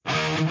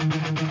Hello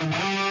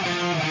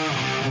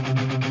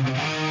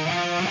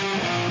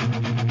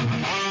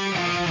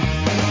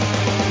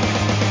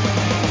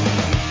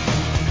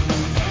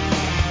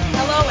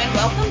and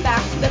welcome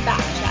back to the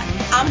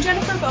Backcheck. I'm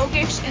Jennifer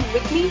Bogush, and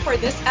with me for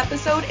this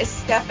episode is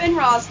Stefen,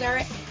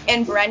 Rosner,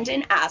 and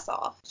Brendan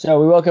Azoff. So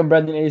we welcome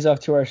Brendan Azoff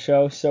to our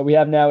show. So we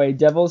have now a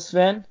Devils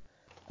fan,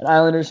 an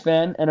Islanders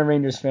fan, and a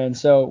Rangers fan.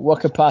 So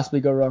what could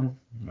possibly go wrong?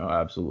 No,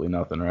 absolutely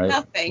nothing, right?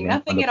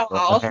 Nothing at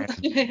all.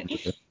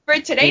 For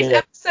today's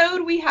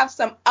episode, we have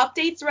some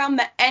updates around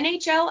the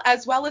NHL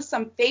as well as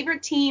some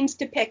favorite teams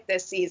to pick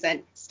this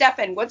season.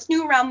 Stefen, what's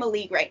new around the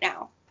league right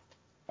now?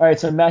 All right,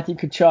 so Matthew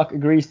Tkachuk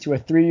agrees to a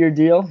 3-year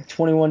deal,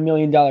 $21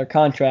 million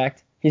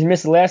contract. He's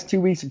missed the last 2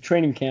 weeks of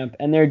training camp,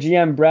 and their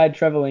GM, Brad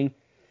Trevelling,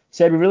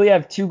 said we really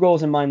have two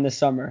goals in mind this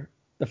summer.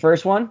 The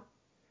first one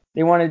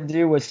they wanted to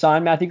do was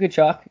sign Matthew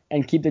Tkachuk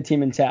and keep the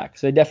team intact.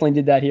 So they definitely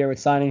did that here with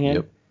signing him.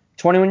 Yep.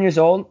 21 years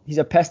old. He's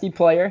a pesky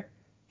player.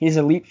 He's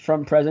elite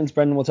front presence.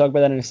 Brendan will talk about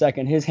that in a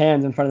second. His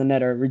hands in front of the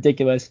net are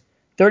ridiculous.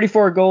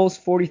 34 goals,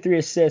 43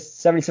 assists,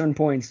 77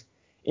 points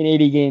in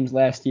 80 games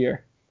last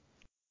year.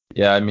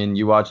 Yeah, I mean,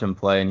 you watch him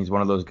play, and he's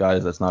one of those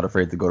guys that's not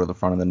afraid to go to the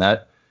front of the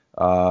net.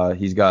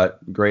 He's got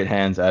great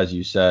hands, as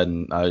you said.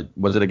 And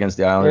was it against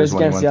the Islanders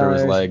when he went through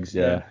his legs?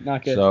 Yeah,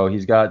 not good. So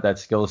he's got that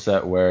skill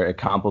set where it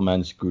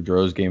complements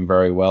Gaudreau's game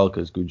very well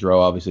because Gaudreau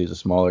obviously is a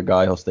smaller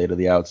guy. He'll stay to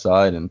the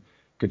outside, and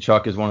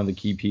Tkachuk is one of the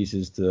key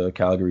pieces to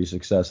Calgary's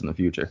success in the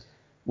future.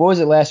 What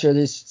was it last year?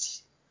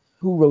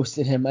 Who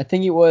roasted him? I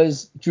think it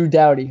was Drew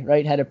Doughty,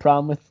 right? Had a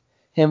problem with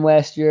him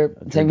last year.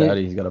 Drew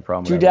Doughty's got a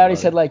problem Drew with Doughty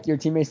said, like, your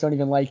teammates don't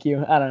even like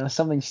you. I don't know,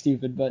 something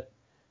stupid, but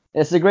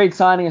it's a great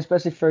signing,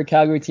 especially for a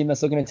Calgary team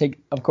that's looking to take,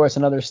 of course,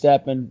 another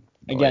step. And,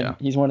 again,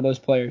 He's one of those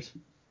players.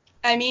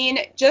 I mean,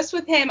 just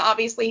with him,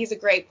 obviously he's a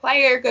great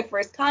player, good for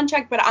his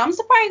contract, but I'm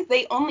surprised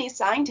they only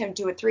signed him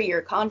to a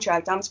 3-year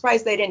contract. I'm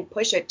surprised they didn't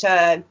push it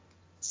to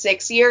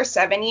 6-year,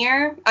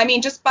 7-year. I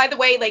mean, just by the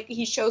way, like,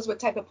 he shows what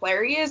type of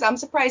player he is. I'm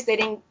surprised they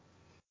didn't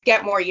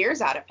get more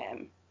years out of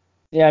him.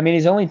 Yeah, I mean,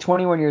 he's only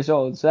 21 years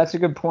old, so that's a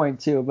good point,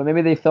 too. But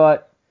maybe they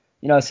thought,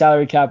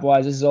 salary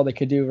cap-wise, this is all they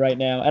could do right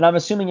now. And I'm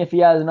assuming if he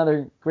has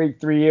another great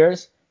 3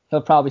 years,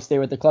 he'll probably stay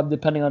with the club,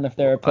 depending on if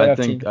they're a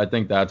playoff team. I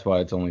think that's why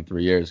it's only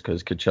 3 years,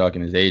 because Tkachuk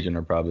and his agent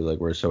are probably like,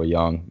 we're so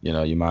young,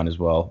 you might as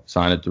well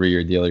sign a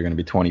 3-year deal. You're going to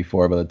be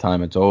 24 by the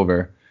time it's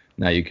over.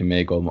 Now you can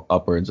make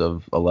upwards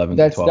of 11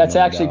 to 12 That's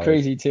million actually dollars.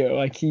 Crazy, too.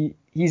 Like,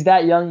 he's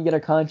that young, you get a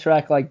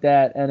contract like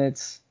that, and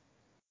it's,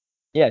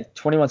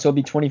 21, so he'll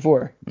be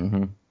 24.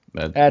 Mm-hmm.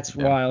 That's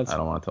wild. I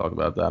don't want to talk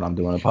about that. I'm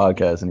doing a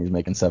podcast, and he's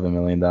making $7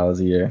 million a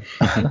year.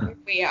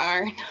 We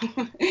are.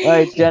 All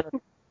right,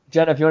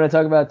 Jenna, if you want to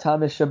talk about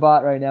Thomas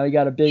Chabot right now, he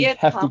got a big,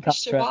 hefty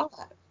contract. Chabot.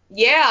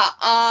 Yeah,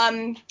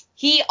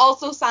 he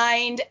also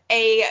signed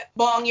a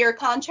long-year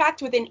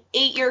contract with an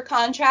 8-year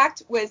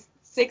contract with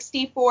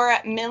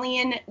 $64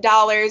 million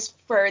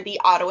for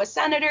the Ottawa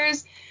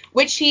Senators,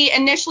 which he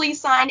initially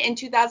signed in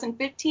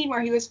 2015,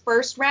 where he was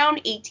first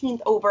round,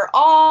 18th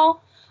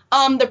overall.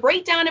 The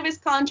breakdown of his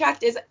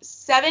contract is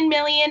 $7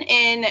 million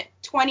in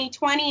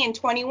 2020 and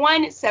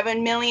 21,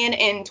 $7 million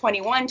in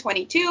 21,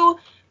 22,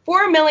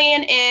 $4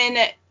 million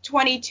in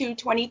 22,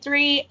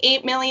 23,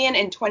 $8 million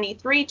in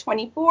 23,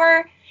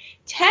 24,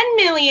 $10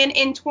 million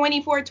in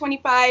 24,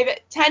 25,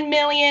 $10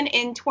 million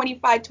in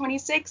 25,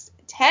 26,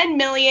 $10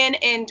 million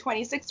in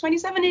 26,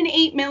 27, and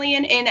 $8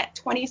 million in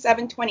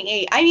 27,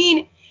 28. I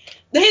mean,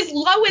 his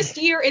lowest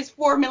year is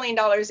 $4 million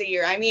a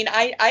year. I mean,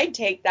 I'd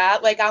take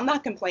that. Like, I'm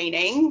not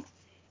complaining.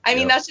 I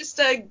mean, That's just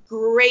a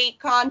great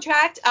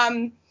contract.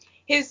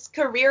 His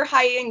career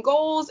high in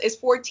goals is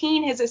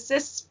 14, his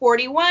assists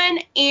 41,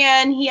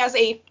 and he has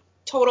a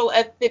total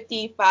of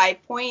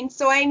 55 points.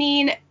 So, I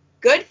mean,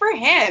 good for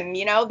him.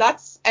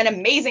 That's an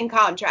amazing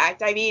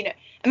contract. I mean,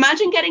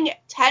 imagine getting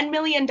 $10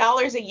 million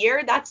a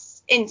year.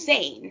 That's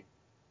insane.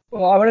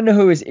 Well, I want to know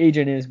who his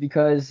agent is,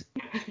 because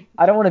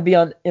I don't want to be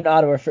in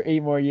Ottawa for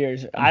 8 more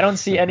years. I don't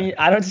see any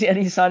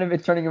sign of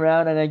it turning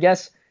around, and I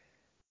guess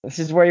this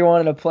is where he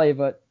wanted to play,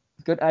 but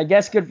good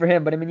for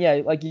him. But I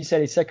mean, like you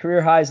said, he set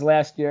career highs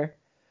last year.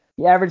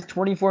 He averaged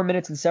 24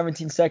 minutes and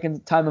 17 seconds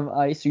time of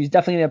ice, so he's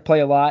definitely going to play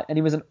a lot, and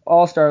he was an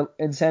all-star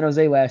in San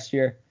Jose last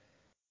year.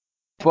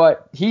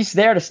 But he's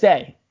there to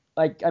stay.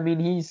 Like, I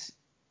mean,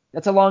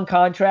 that's a long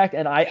contract,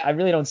 and I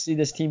really don't see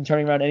this team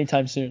turning around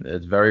anytime soon.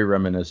 It's very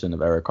reminiscent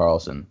of Erik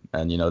Karlsson.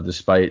 And,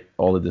 despite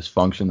all the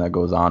dysfunction that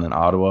goes on in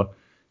Ottawa,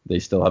 they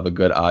still have a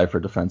good eye for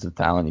defensive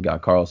talent. You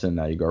got Karlsson,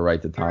 now you go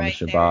right to Thomas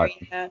Chabot.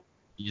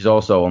 He's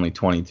also only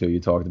 22. You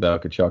talked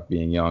about Tkachuk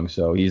being young,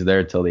 so he's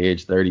there till the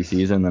age 30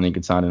 season, then he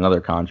could sign another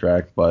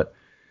contract. But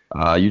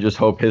you just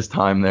hope his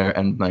time there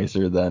ends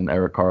nicer than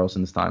Erik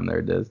Karlsson's time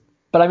there did.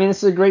 But, I mean,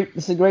 this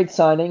is a great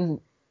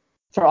signing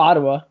for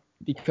Ottawa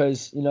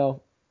because,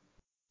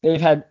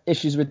 they've had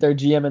issues with their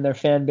GM and their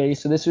fan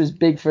base, so this was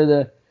big for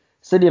the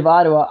city of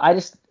Ottawa.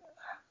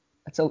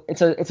 It's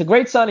a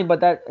great signing,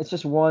 but it's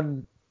just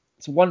one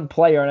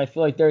player, and I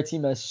feel like their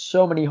team has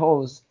so many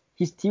holes.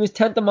 He was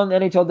 10th among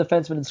NHL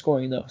defensemen in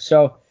scoring, though.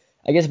 So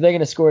I guess if they're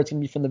going to score, it's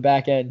going to be from the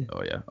back end.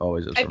 Oh, yeah.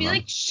 Always is. I feel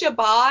like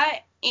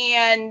Chabot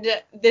and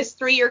this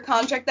 3-year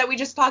contract that we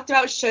just talked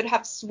about should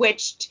have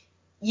switched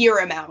year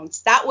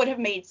amounts. That would have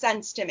made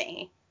sense to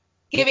me.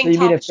 Giving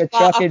Thomas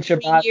Chabot a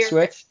 3-year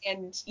switch?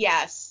 And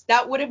yes,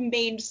 that would have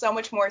made so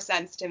much more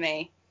sense to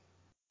me.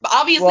 But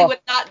obviously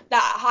with not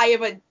that high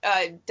of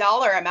a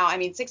dollar amount, I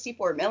mean,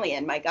 $64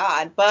 million, my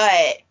God,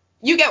 but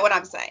you get what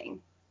I'm saying.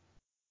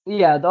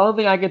 Yeah, the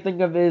only thing I can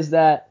think of is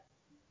that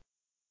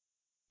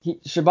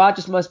Chabot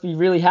just must be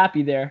really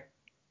happy there.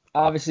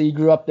 Obviously, he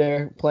grew up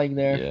there, playing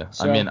there. Yeah,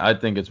 so. I mean, I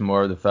think it's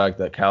more the fact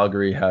that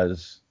Calgary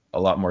has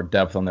a lot more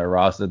depth on their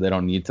roster. They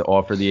don't need to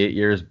offer the 8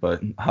 years,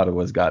 but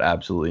Ottawa's got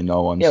absolutely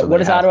no one. Yeah, so what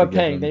is Ottawa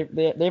paying? They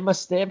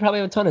probably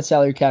have a ton of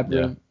salary cap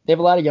room. Yeah. They have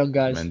a lot of young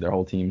guys. I mean, their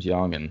whole team's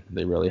young, and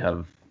they really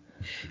have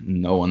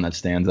no one that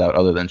stands out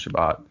other than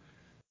Chabot.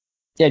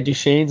 Yeah,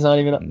 Duchesne's not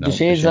even. No,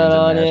 Duchesne's not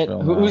on it.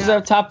 Who's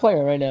their top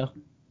player right now?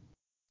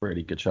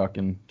 Brady Tkachuk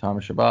and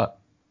Thomas Chabot.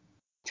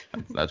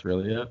 That's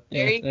really it.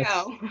 There you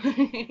go.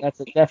 That's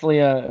definitely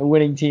a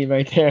winning team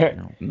right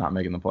there. Not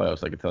making the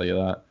playoffs, I can tell you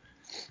that.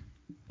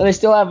 But they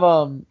still have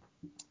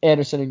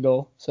Anderson in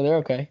goal, so they're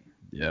okay.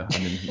 Yeah, I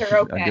mean, they're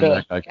okay. I give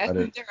that guy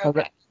credit. They're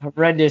okay.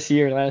 Horrendous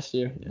year last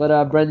year. Yeah.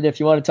 But Brendan, if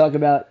you want to talk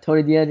about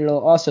Tony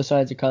DeAngelo, also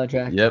signs a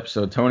contract. Yep.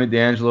 So Tony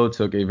DeAngelo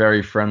took a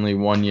very friendly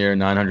 1-year,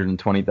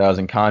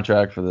 $920,000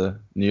 contract for the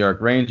New York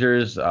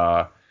Rangers.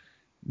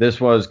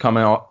 This was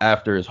coming out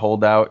after his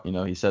holdout. You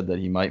know, he said that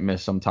he might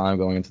miss some time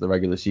going into the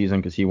regular season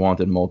because he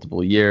wanted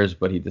multiple years,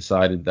 but he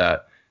decided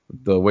that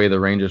the way the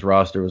Rangers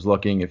roster was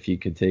looking, if he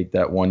could take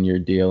that 1-year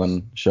deal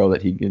and show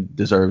that he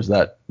deserves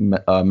that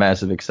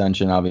massive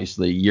extension,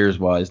 obviously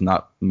years-wise,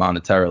 not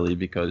monetarily,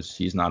 because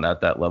he's not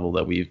at that level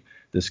that we've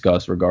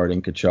discussed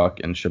regarding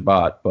Tkachuk and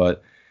Chabot.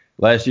 But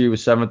last year he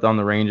was 7th on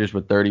the Rangers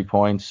with 30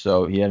 points,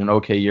 so he had an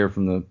okay year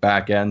from the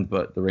back end,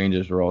 but the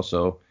Rangers were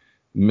also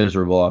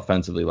miserable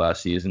offensively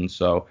last season,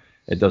 so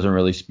it doesn't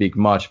really speak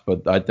much.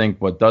 But I think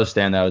what does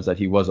stand out is that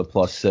he was a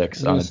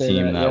 +6 on a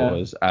team that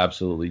was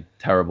absolutely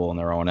terrible on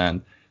their own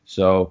end.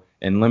 So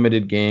in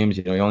limited games,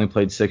 you know, he only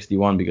played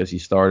 61 because he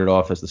started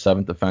off as the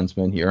 7th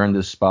defenseman. He earned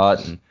his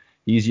spot, and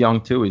he's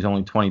young too. He's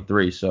only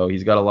 23, so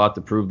he's got a lot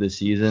to prove this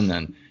season.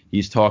 And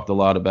he's talked a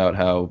lot about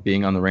how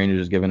being on the Rangers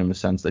has given him a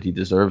sense that he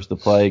deserves to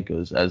play,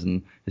 because as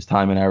in his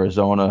time in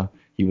Arizona,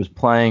 he was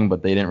playing,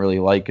 but they didn't really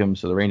like him.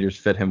 So the Rangers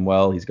fit him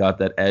well. He's got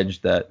that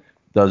edge that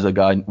does a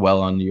guy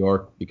well on New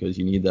York, because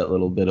you need that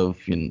little bit of,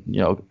 you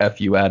know,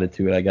 FU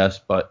attitude, I guess.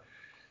 But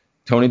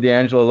Tony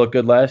DeAngelo looked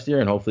good last year,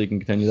 and hopefully he can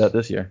continue that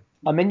this year.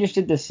 I'm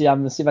interested to see. I'm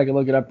going to see if I can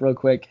look it up real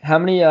quick. How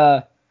many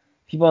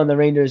people on the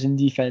Rangers in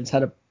defense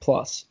had a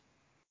plus?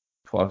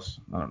 Plus?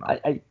 I don't know.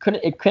 I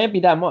couldn't. It can't be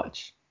that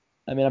much.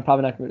 I mean, I'm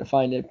probably not going to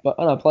find it, but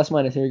plus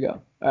minus. Here we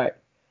go. All right.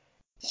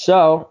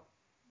 So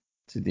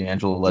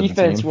DeAngelo led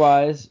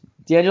defense-wise,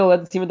 DeAngelo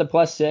led the team with a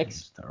 +6.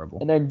 That's terrible.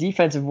 And then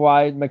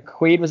defensive-wise,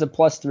 McQuaid was a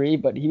 +3,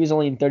 but he was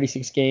only in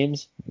 36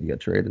 games. He got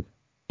traded.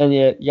 And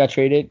yeah, he got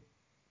traded.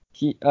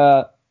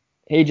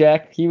 Hey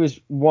Jack, he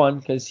was 1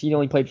 because he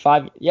only played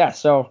 5. Yeah,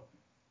 so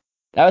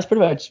that was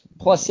pretty much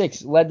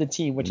 +6, led the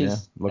team, which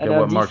is look at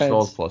what Mark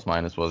Stahl's plus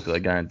minus was, because I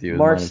guarantee you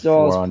Mark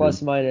Stahl's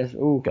plus minus.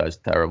 Ooh, guy's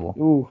terrible.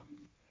 Ooh,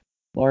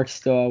 Mark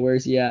Stahl,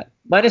 where's he at?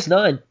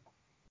 -9.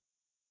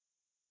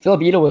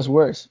 Philip Ito was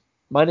worse,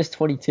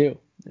 -22.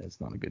 Yeah, it's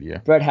not a good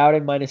year. Brett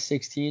Howden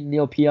 -16.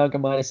 Neil Pionka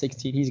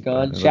 -16. He's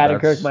gone.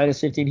 Shattenkirk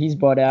 -15. He's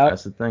bought out.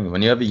 That's the thing.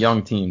 When you have a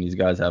young team, these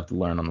guys have to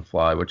learn on the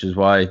fly, which is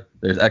why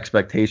there's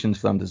expectations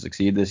for them to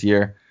succeed this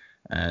year.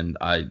 And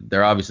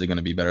they're obviously going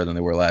to be better than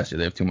they were last year.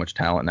 They have too much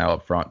talent now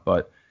up front.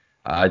 But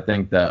I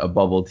think that a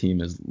bubble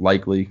team is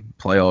likely.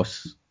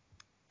 Playoffs,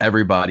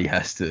 everybody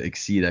has to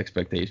exceed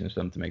expectations for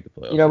them to make the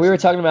playoffs. You know, we were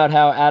talking about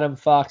how Adam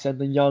Fox and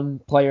the young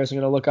players are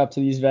going to look up to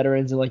these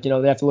veterans, and, like, you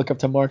know, they have to look up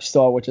to Mark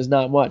Stahl, which is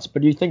not much.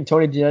 But do you think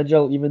Tony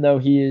DeAngelo, even though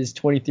he is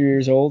 23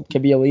 years old,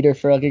 can be a leader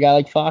for like a guy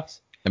like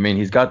Fox? I mean,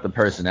 he's got the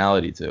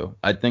personality to.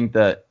 I think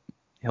that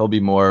he'll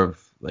be more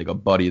of like a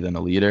buddy than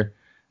a leader,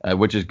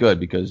 which is good,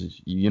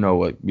 because you know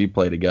what, we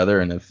play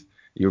together, and if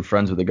you're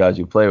friends with the guys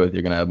you play with,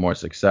 you're going to have more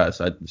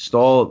success.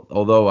 Stahl,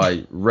 although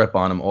I rip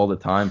on him all the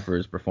time for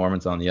his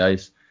performance on the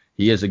ice,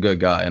 he is a good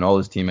guy, and all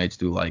his teammates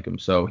do like him.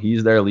 So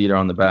he's their leader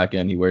on the back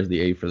end. He wears the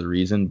 8 for the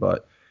reason.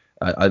 But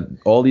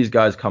all these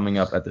guys coming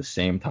up at the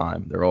same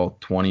time, they're all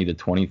 20 to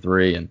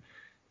 23. And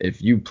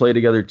if you play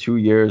together 2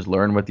 years,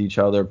 learn with each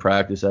other,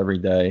 practice every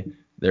day,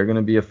 they're going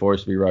to be a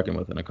force to be reckoned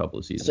with in a couple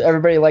of seasons. So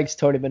everybody likes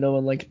Tony, but no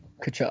one likes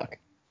Tkachuk.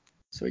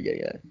 So we get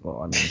it.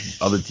 Well, I mean,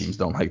 other teams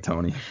don't like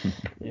Tony.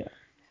 Yeah.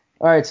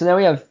 All right, so now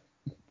we have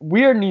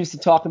weird news to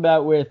talk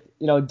about with,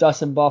 you know,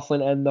 Dustin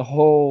Byfuglien and the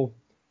whole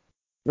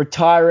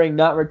retiring,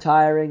 not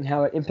retiring,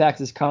 how it impacts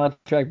his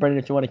contract. Brendan,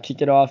 if you want to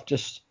kick it off,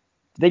 just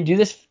did they do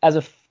this as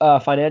a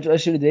financial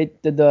issue? Did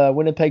the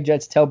Winnipeg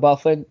Jets tell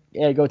Byfuglien,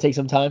 yeah, go take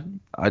some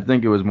time? I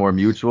think it was more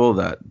mutual,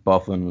 that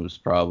Byfuglien was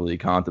probably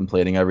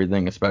contemplating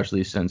everything,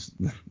 especially since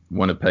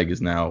Winnipeg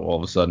is now all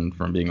of a sudden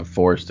from being a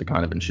force to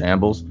kind of in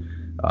shambles.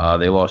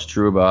 They lost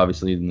Trouba,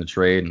 obviously, in the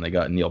trade, and they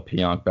got Neil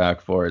Pionk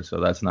back for it, so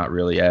that's not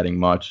really adding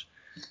much.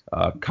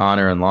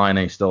 Connor and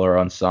Laine still are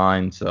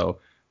unsigned, so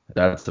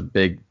that's a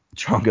big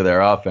chunk of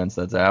their offense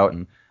that's out.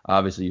 And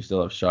obviously you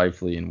still have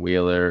Scheifele and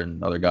Wheeler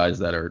and other guys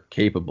that are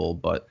capable,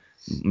 but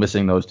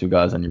missing those two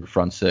guys on your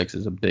front six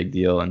is a big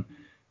deal. And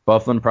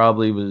Bufflin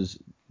probably was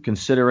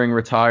considering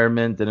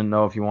retirement, didn't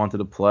know if he wanted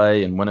to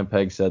play, and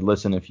Winnipeg said,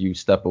 listen, if you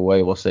step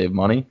away, we'll save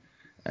money.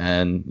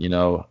 And,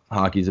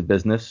 hockey's a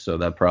business, so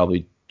that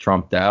probably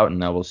trumped out, and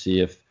now we'll see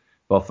if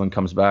Bufflin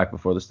comes back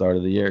before the start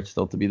of the year. It's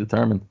still to be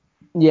determined.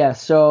 Yeah,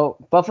 so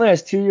Bufflin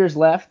has 2 years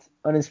left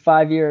on his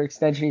 5-year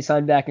extension he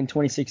signed back in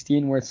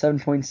 2016, worth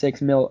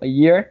 $7.6 million a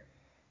year.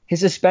 His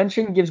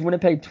suspension gives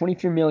Winnipeg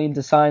 $23 million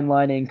to sign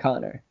Laine and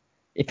Connor.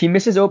 If he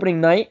misses opening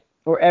night,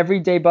 or every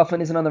day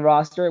Bufflin isn't on the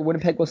roster,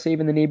 Winnipeg will save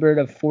in the neighborhood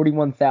of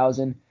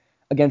 $41,000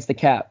 against the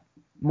cap.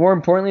 More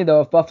importantly,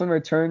 though, if Bufflin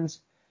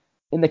returns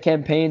in the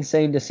campaign,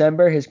 say in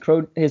December, his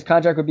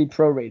contract would be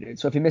prorated.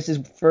 So if he misses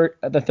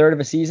the third of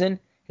a season,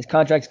 his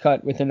contract's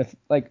cut within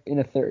in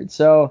a third.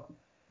 So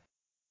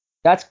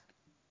that's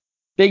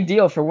big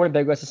deal for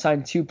Winnipeg, who has to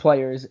sign 2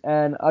 players.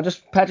 And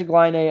Patrick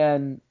Laine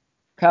and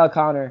Kyle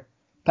Connor.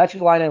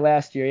 Patrick Laine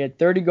last year, he had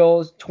 30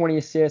 goals, 20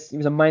 assists. He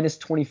was a minus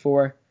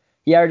 24.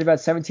 He averaged about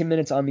 17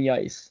 minutes on the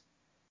ice.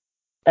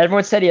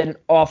 Everyone said he had an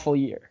awful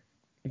year.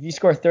 If you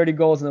score 30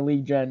 goals in the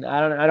league, Jen, I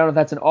don't know if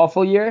that's an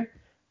awful year.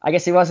 I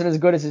guess he wasn't as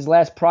good as his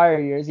last prior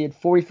years. He had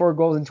 44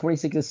 goals and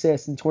 26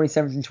 assists in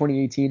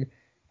 2017-2018,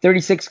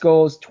 36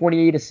 goals,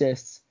 28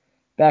 assists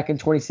back in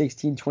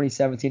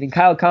 2016-2017. And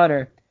Kyle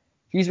Connor,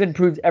 he's been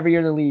improved every year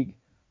in the league.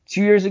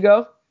 2 years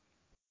ago,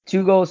 3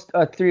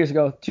 years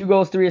ago, 2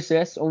 goals, 3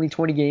 assists, only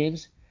 20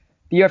 games.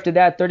 The year after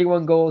that,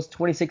 31 goals,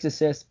 26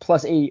 assists,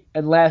 plus 8.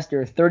 And last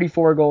year,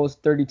 34 goals,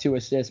 32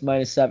 assists,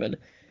 minus 7.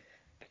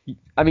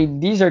 I mean,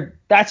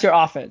 that's your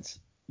offense.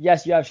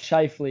 Yes, you have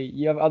Scheifele,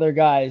 you have other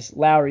guys,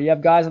 Lowry, you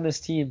have guys on this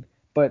team,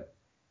 but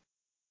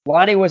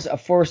Laine was a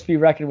force to be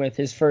reckoned with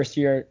his first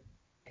year.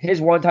 His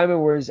one-timer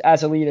was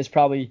as elite as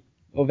probably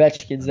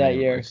Ovechkin's that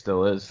year. It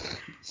still is.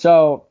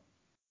 So,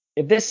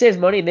 if this saves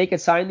money and they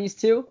could sign these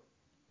 2,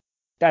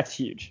 that's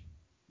huge.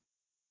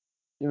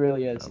 It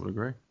really is. I would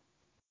agree.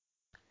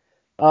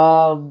 The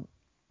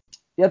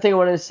other thing I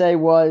wanted to say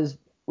was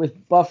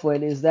with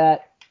Bufflin is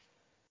that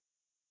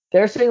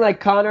they're saying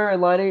Connor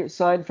and Laine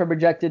signed for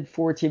projected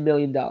 $14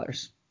 million.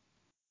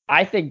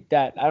 I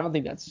don't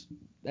think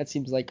that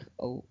seems like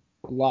a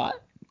lot.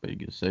 But you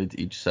could say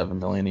to each $7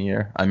 million a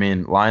year. I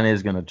mean, Laine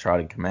is going to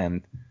try to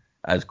command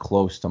as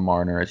close to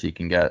Marner as he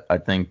can get. I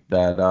think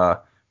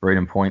that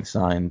Braden Point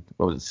signed,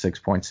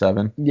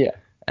 6.7? Yeah.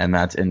 And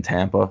that's in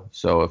Tampa.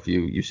 So if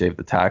you save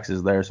the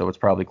taxes there, so it's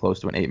probably close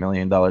to an $8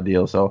 million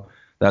deal. So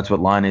that's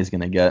what Laine is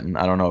going to get. And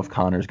I don't know if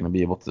Connor's going to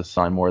be able to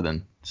sign more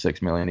than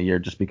 $6 million a year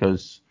just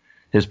because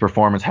his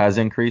performance has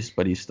increased,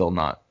 but he's still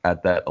not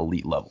at that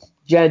elite level.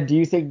 Jen, do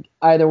you think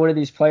either one of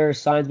these players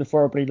signs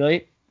before opening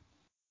night?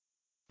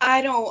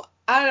 I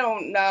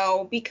don't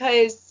know,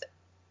 because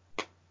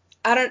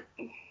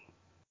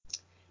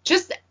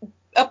just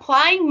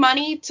applying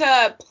money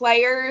to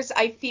players,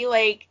 I feel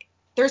like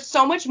there's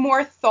so much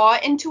more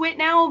thought into it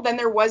now than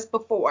there was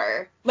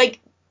before.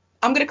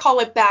 I'm going to call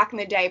it back in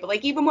the day, but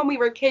even when we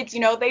were kids,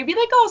 they'd be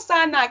like, oh,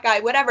 sign that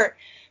guy, whatever.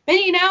 But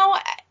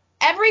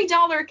every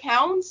dollar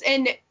counts,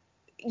 and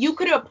you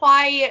could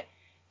apply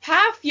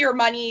half your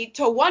money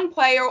to one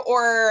player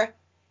or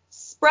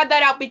spread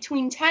that out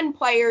between 10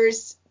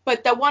 players,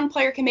 but that one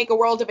player can make a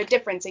world of a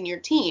difference in your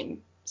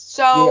team.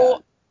 So yeah.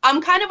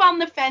 I'm kind of on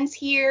the fence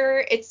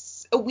here.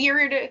 It's a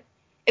weird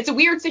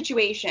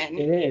situation.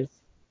 It is.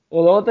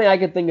 Well, the only thing I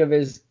can think of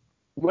is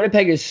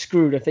Winnipeg is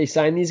screwed if they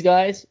sign these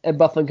guys and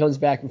Bufflin comes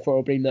back before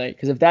opening night.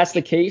 Because if that's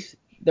the case,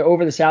 they're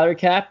over the salary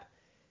cap,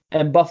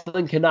 and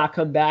Bufflin cannot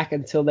come back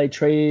until they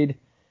trade,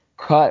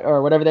 cut,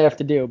 or whatever they have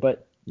to do.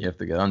 But you have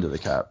to get under the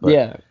cap. But,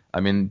 yeah. I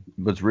mean,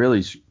 what's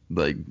really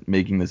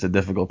making this a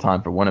difficult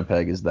time for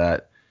Winnipeg is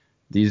that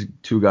these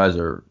 2 guys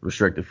are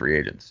restricted free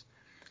agents.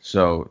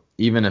 So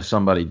even if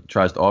somebody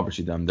tries to offer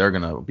you them, they're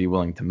going to be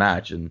willing to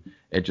match. And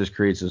it just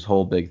creates this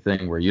whole big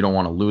thing where you don't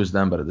want to lose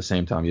them, but at the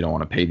same time, you don't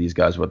want to pay these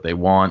guys what they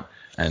want.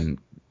 And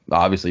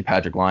obviously,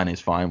 Patrick Laine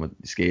is fine with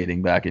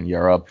skating back in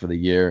Europe for the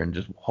year and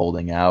just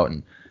holding out.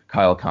 And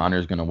Kyle Connor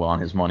is going to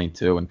want his money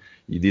too. And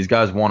these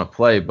guys want to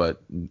play,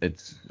 but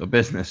it's a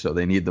business, so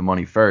they need the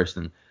money first.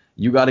 And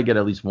you got to get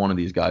at least one of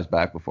these guys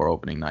back before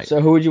opening night. So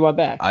who would you want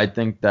back? I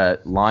think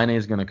that Laine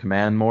is going to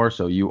command more,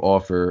 so you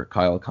offer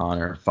Kyle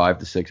Connor $5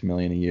 to $6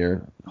 million a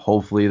year.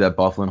 Hopefully that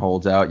Bufflin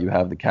holds out. You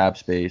have the cap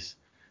space,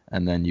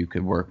 and then you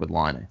could work with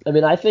Laine. I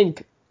mean,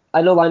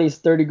 I know Laine's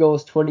 30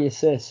 goals, 20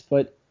 assists,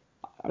 but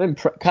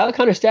Kyle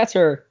Connor's stats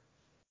are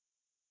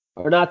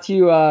not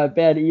too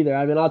bad either.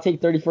 I mean, I'll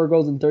take 34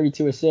 goals and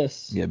 32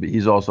 assists. Yeah, but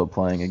he's also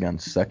playing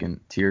against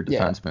second-tier defensemen.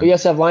 Yeah, but you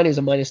also have Laine who's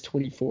a minus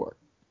 24.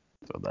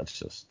 So that's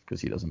just because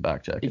he doesn't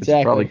backcheck. Exactly.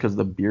 It's probably because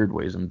the beard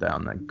weighs him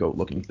down, that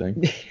goat-looking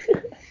thing.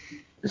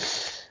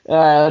 All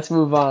right, let's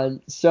move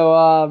on.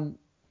 So,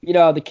 the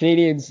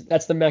Canadiens,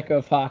 that's the mecca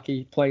of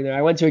hockey playing there.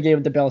 I went to a game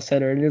at the Bell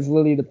Center, and it is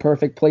literally the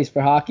perfect place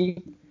for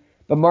hockey.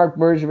 But Mark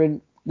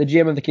Bergevin, the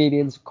GM of the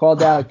Canadiens,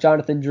 called out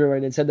Jonathan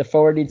Drouin and said the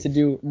forward needs to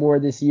do more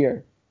this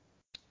year.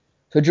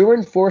 So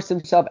Druin forced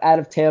himself out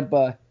of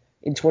Tampa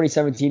in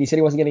 2017. He said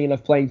he wasn't getting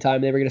enough playing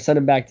time. They were going to send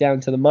him back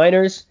down to the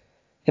minors.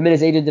 Him and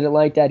his agent didn't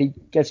like that. He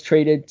gets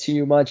traded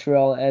to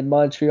Montreal, and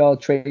Montreal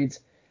trades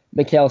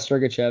Mikhail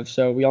Sergachev.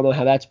 So we all know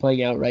how that's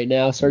playing out right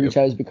now. Sergachev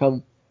has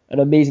become an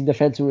amazing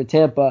defenseman with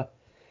Tampa.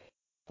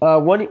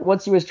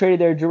 Once he was traded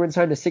there, Druin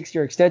signed a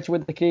 6-year extension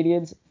with the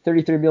Canadiens,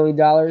 $33 million,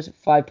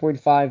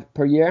 5.5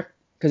 per year,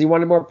 because he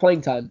wanted more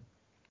playing time.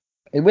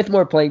 And with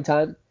more playing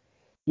time,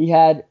 he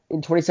had,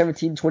 in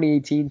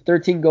 2017-2018,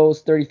 13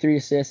 goals, 33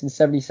 assists in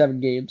 77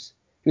 games.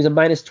 He was a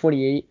minus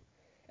 28.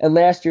 And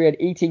last year, he had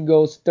 18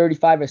 goals,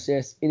 35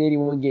 assists in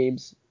 81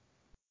 games.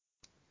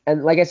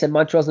 And like I said,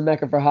 Montreal's the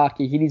mecca for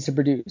hockey. He needs to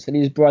produce, and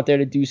he's brought there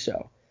to do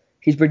so.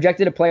 He's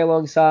projected to play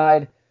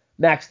alongside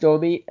Max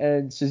Domi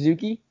and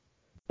Suzuki.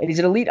 And he's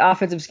an elite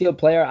offensive skilled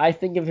player. I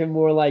think of him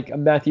more like a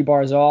Matthew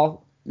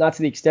Barzal, not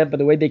to the extent, but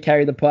the way they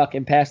carry the puck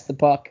and pass the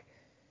puck.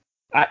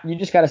 You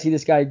just got to see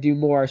this guy do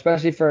more,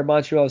 especially for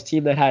Montreal's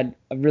team that had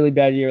a really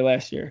bad year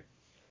last year.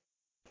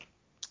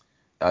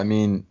 I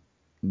mean,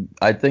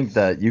 I think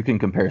that you can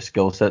compare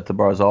skill set to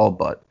Barzal,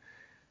 but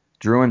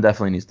Druin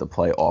definitely needs to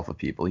play off of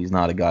people. He's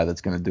not a guy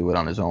that's going to do it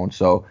on his own.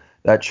 So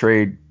that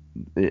trade,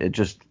 it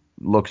just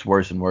looks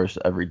worse and worse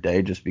every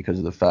day just because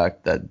of the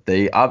fact that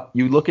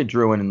you look at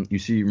Druin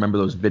and remember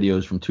those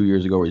videos from 2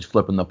 years ago where he's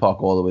flipping the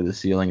puck all the way to the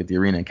ceiling at the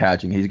arena and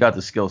catching. He's got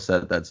the skill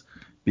set that's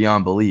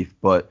beyond belief,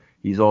 but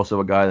he's also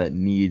a guy that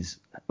needs,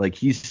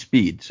 he's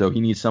speed. So he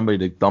needs somebody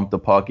to dump the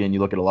puck in. You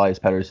look at Elias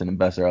Pettersson and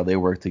Besser, how they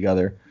work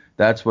together.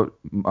 That's what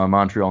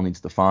Montreal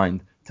needs to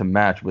find to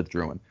match with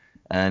Druin.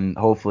 And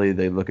hopefully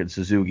they look at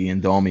Suzuki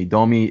and Domi.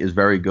 Domi is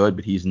very good,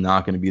 but he's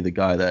not going to be the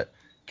guy that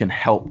can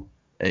help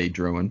a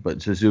Druin.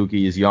 But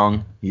Suzuki is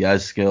young. He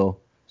has skill.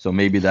 So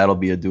maybe that'll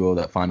be a duo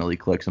that finally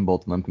clicks and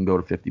both of them can go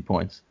to 50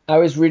 points. I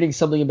was reading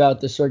something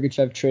about the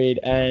Sergachev trade,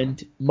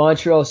 and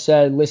Montreal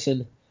said,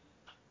 listen,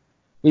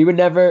 we would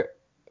never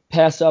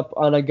pass up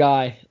on a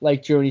guy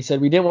like Druin. He said,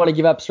 we didn't want to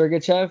give up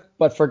Sergachev,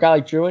 but for a guy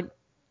like Druin,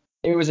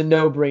 it was a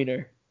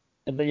no-brainer.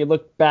 And then you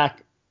look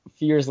back a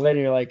few years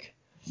later, you're like,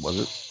 was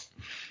it?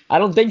 I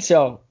don't think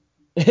so.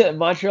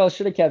 Montreal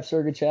should have kept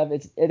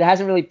Sergachev. It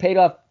hasn't really paid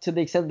off to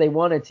the extent they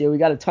wanted to. We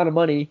got a ton of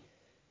money.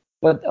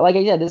 But like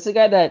I said, this is a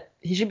guy that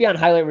he should be on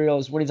highlight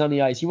reels when he's on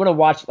the ice. You want to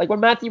watch, like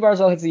when Matthew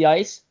Barzal hits the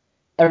ice,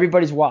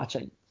 everybody's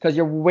watching because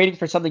you're waiting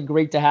for something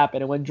great to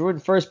happen. And when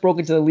Druin first broke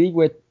into the league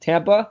with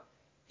Tampa,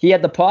 he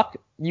had the puck,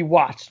 you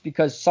watched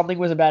because something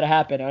was about to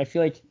happen. And I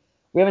feel like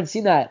we haven't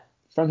seen that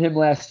from him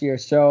last year.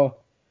 So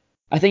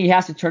I think he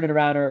has to turn it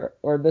around,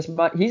 or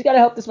he's got to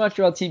help this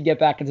Montreal team get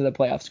back into the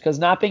playoffs. Because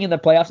not being in the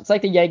playoffs, it's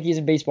like the Yankees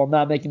in baseball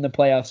not making the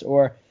playoffs,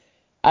 or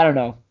I don't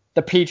know,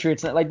 the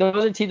Patriots. Like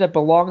those are teams that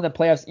belong in the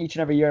playoffs each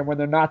and every year, and when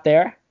they're not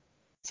there,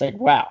 it's like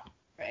wow.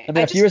 Right. And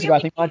then a few years ago, I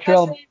think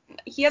Montreal.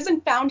 He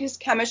hasn't found his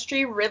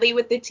chemistry really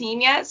with the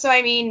team yet. So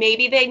I mean,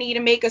 maybe they need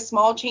to make a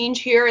small change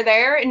here or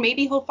there, and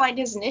maybe he'll find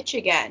his niche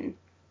again.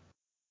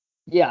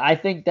 Yeah, I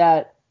think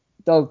that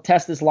they'll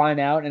test this line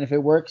out, and if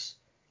it works.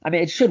 I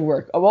mean, it should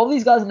work. Of all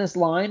these guys in this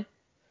line,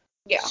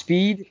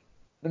 speed,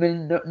 I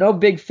mean, no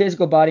big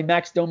physical body.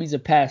 Max Domi's a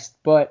pest,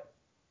 but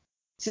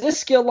it's a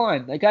skill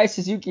line. That guy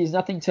Suzuki is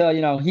nothing to,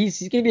 he's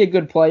going to be a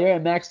good player,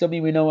 and Max Domi,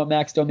 we know what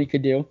Max Domi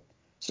could do.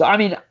 So, I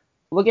mean,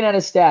 looking at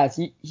his stats,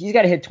 he's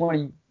got to hit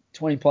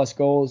 20-plus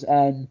goals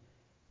and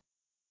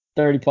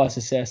 30-plus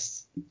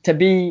assists to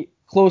be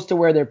close to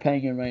where they're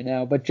paying him right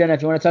now. But, Jenna,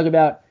 if you want to talk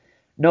about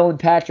Nolan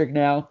Patrick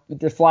now, with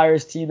the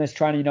Flyers team that's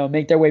trying to,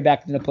 make their way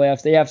back into the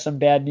playoffs, they have some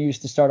bad news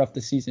to start off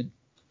the season.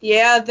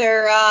 Yeah,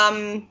 their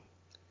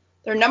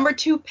number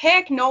 2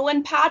 pick,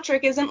 Nolan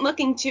Patrick, isn't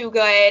looking too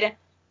good.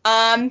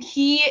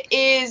 He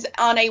is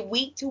on a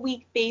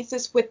week-to-week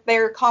basis with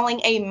they're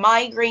calling a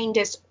migraine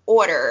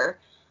disorder.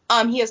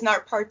 He has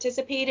not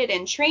participated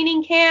in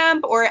training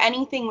camp or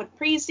anything with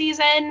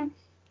preseason.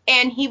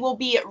 And he will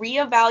be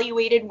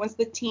reevaluated once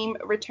the team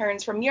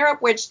returns from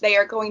Europe, which they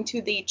are going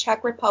to the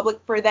Czech Republic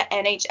for the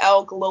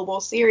NHL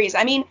Global Series.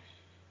 I mean,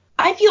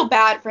 I feel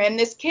bad for him.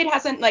 This kid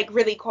hasn't,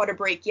 really caught a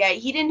break yet.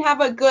 He didn't have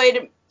a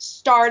good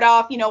start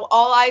off.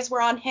 All eyes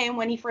were on him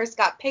when he first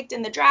got picked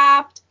in the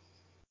draft.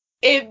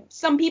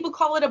 Some people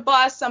call it a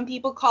bust. Some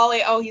people call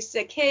it, oh, he's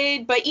a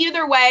kid. But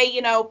either way,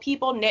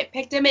 people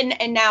nitpicked him,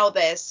 and now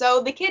this.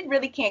 So the kid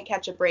really can't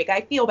catch a break.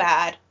 I feel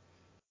bad.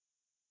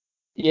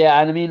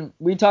 Yeah, and I mean,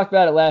 we talked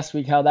about it last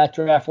week, how that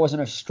draft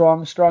wasn't a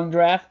strong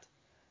draft.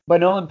 But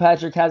Nolan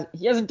Patrick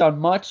hasn't done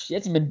much. He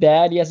hasn't been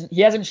bad.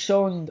 He hasn't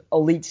shown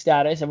elite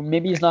status. I mean,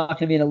 maybe he's not going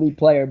to be an elite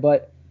player,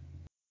 but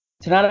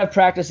to not have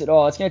practice at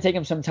all, it's going to take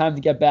him some time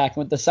to get back.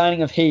 With the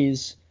signing of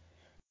Hayes,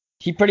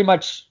 he pretty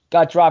much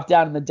got dropped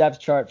down in the depth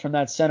chart from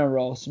that center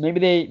role. So maybe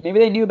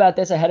they knew about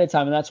this ahead of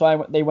time, and that's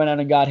why they went out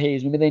and got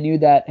Hayes. Maybe they knew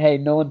that, hey,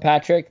 Nolan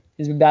Patrick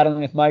has been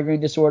battling with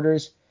migraine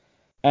disorders,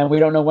 and we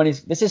don't know when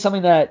this is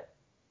something that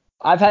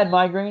I've had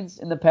migraines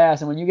in the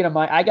past, and when you get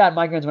I got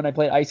migraines when I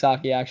played ice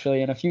hockey,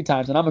 actually, and a few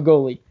times, and I'm a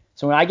goalie.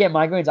 So when I get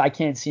migraines, I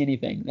can't see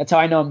anything. That's how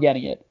I know I'm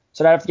getting it.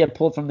 So I have to get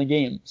pulled from the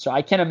game. So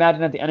I can't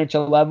imagine at the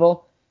NHL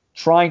level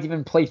trying to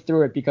even play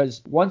through it,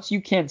 because once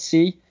you can't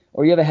see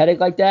or you have a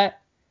headache like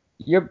that,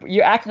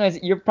 you're acting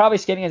as you're probably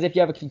skating as if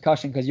you have a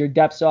concussion because your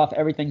depth's off,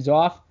 everything's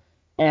off,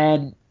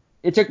 and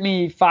it took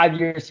me 5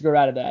 years to grow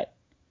out of that.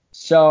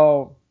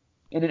 So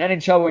in an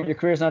NHL where your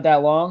career's not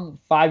that long,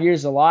 5 years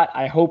is a lot.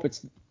 I hope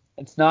it's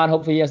not.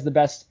 Hopefully he has the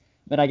best.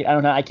 But I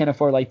don't know. I can't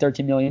afford like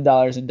 $13 million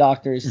in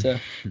doctors to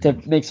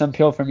make some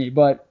pill for me,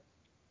 but.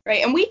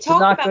 Right, and we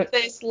talked about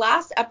this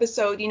last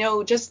episode,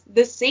 just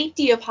the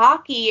safety of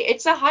hockey.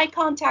 It's a high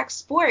contact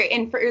sport,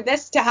 and for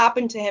this to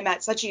happen to him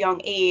at such a young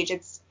age,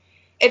 it's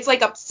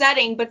like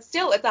upsetting, but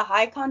still it's a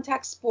high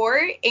contact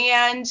sport,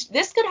 and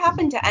this could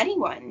happen to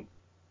anyone.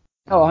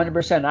 Oh,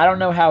 100%. I don't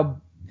know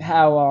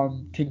how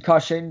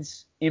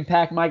concussions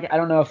impact Mike. I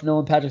don't know if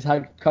Nolan Patrick's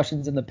had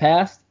concussions in the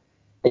past.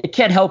 It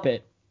can't help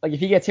it. Like if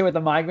he gets hit with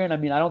a migraine, I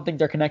mean, I don't think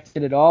they're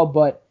connected at all,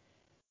 but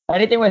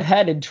anything with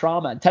head and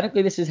trauma,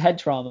 technically this is head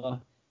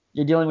trauma.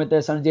 You're dealing with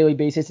this on a daily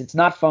basis. It's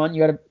not fun.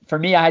 For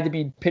me, I had to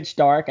be in pitch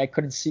dark. I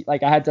couldn't see,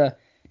 the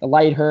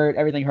light hurt,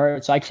 everything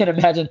hurt. So I can't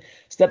imagine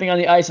stepping on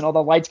the ice and all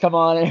the lights come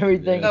on and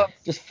everything,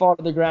 just fall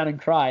to the ground and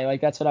cry.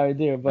 Like that's what I would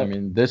do. But I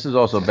mean, this is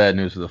also bad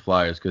news for the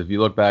Flyers because if you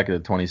look back at the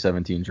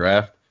 2017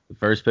 draft, the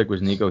first pick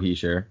was Nico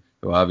Hischier,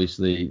 who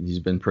obviously he's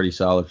been pretty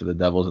solid for the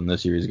Devils, and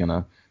this year he's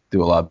gonna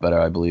do a lot better,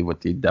 I believe,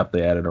 with the depth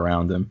they added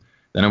around him.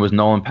 Then it was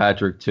Nolan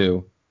Patrick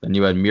too. Then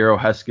you had Miro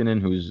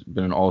Heiskanen, who's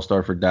been an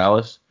all-star for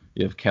Dallas.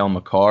 You have Cale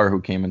Makar,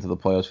 who came into the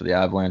playoffs for the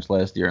Avalanche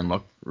last year and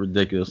looked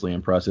ridiculously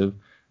impressive.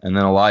 And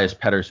then Elias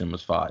Pettersson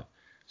was 5.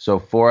 So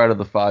 4 out of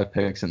the 5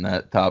 picks in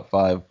that top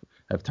 5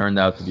 have turned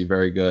out to be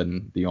very good.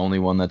 And the only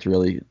one that's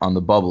really on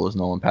the bubble is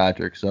Nolan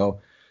Patrick. So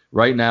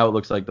right now it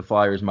looks like the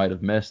Flyers might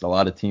have missed. A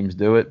lot of teams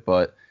do it,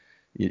 but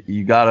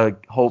you got to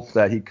hope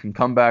that he can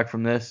come back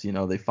from this.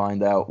 They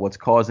find out what's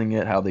causing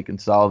it, how they can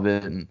solve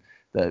it, and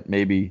that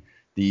maybe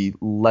the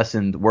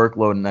lessened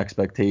workload and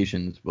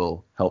expectations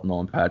will help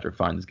Nolan Patrick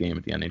find his game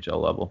at the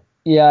NHL level.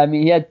 Yeah, I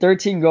mean, he had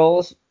 13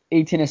 goals,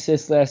 18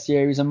 assists last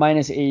year. He was a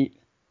 -8,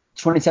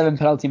 27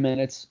 penalty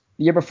minutes.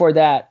 The year before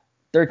that,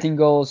 13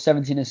 goals,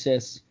 17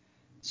 assists.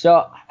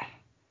 So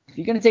if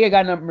you're going to take a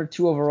guy number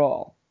 2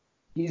 overall,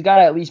 he's got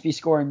to at least be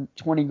scoring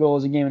 20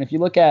 goals a game. And if you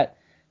look at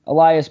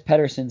Elias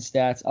Pettersson's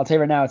stats, I'll tell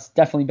you right now, it's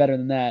definitely better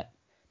than that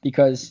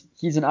because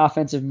he's an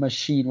offensive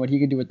machine, what he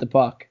can do with the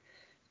puck.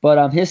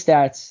 But his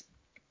stats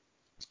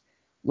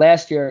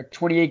last year,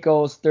 28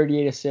 goals,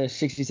 38 assists,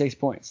 66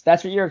 points.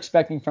 That's what you're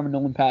expecting from a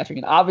Nolan Patrick.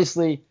 And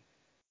obviously,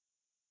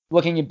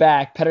 looking it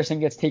back, Pettersson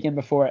gets taken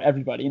before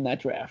everybody in that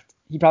draft.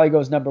 He probably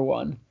goes number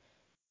 1.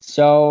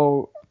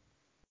 So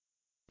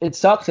it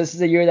sucks. This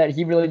is a year that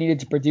he really needed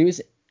to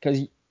produce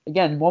because,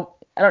 again,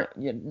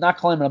 not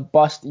calling him a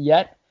bust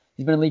yet.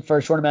 He's been in the league for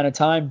a short amount of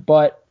time,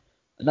 but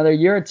another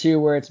year or two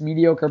where it's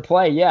mediocre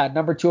play, yeah,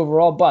 number 2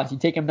 overall bust. You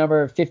take him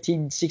number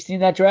 15, 16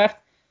 in that draft,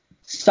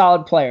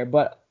 solid player.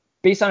 But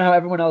based on how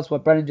everyone else,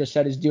 what Brendan just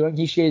said, is doing,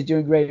 Hischier is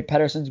doing great,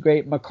 Pettersson's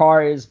great,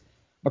 Makar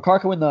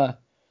could win the...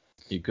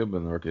 He could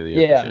win the Rookie of the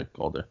Year for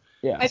Calder.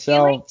 Yeah, I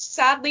feel like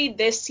sadly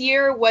this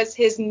year was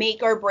his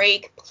make or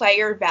break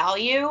player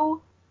value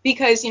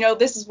because,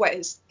 this is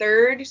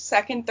his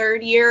second,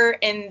 third year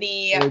in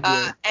the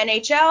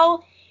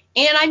NHL.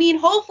 And I mean,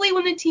 hopefully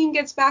when the team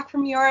gets back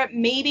from Europe,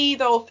 maybe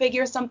they'll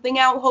figure something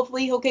out.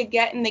 Hopefully he could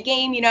get in the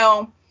game,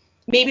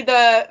 maybe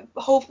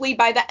hopefully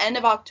by the end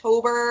of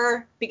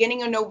October,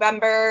 beginning of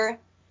November.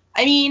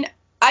 I mean,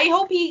 I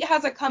hope he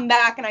has a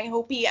comeback and I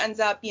hope he ends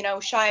up,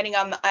 shining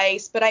on the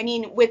ice. But I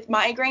mean, with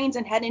migraines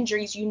and head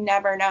injuries, you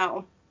never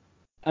know.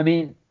 I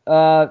mean,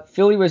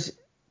 Philly was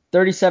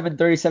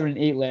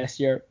 37-8 last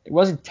year. It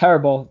wasn't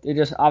terrible. They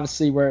just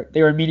obviously were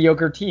a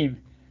mediocre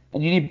team.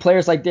 And you need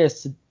players like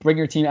this to bring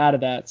your team out of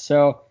that.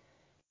 So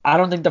I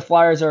don't think the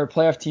Flyers are a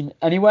playoff team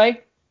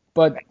anyway,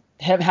 but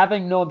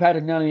having Nolan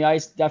Patrick on the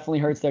ice definitely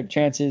hurts their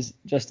chances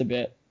just a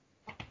bit.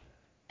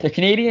 The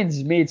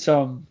Canadiens made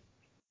some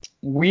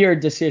weird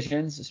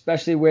decisions,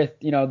 especially with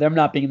them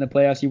not being in the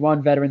playoffs. You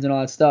won veterans and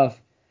all that stuff.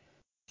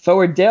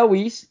 Forward Dale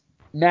Weiss,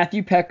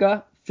 Matthew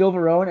Pekka, Phil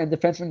Verone, and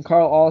defenseman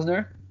Carl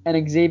Alzner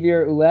and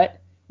Xavier Ouellet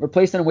were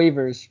placed on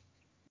waivers.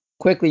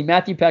 Quickly,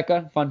 Matthew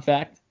Pekka, fun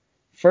fact,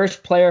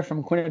 first player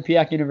from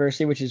Quinnipiac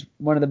University, which is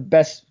one of the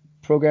best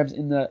programs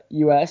in the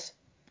U.S.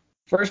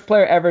 First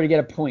player ever to get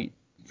a point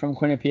from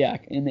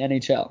Quinnipiac in the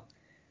NHL.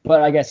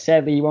 But I guess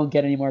sadly he won't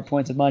get any more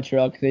points with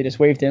Montreal because they just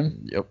waived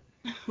him. Yep.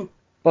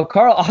 But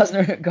Carl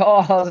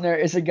Alzner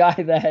is a guy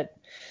that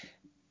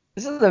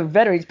this is a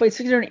veteran. He's played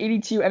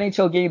 682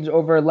 NHL games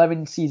over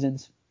 11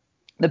 seasons.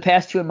 The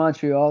past 2 in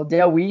Montreal.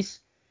 Dale Weiss,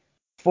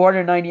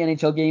 490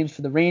 NHL games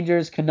for the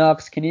Rangers,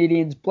 Canucks,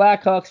 Canadiens,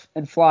 Blackhawks,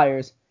 and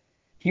Flyers.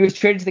 He was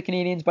traded to the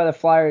Canadiens by the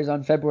Flyers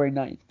on February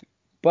 9th.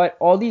 But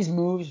all these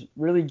moves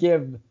really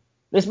give...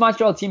 This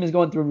Montreal team is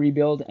going through a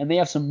rebuild, and they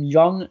have some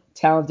young,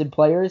 talented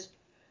players.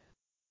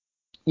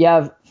 You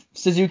have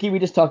Suzuki, we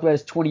just talked about,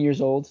 is 20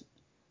 years old.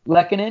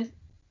 Lehkonen,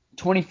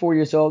 24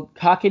 years old.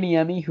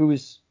 Kakaniemi,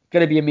 who's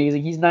going to be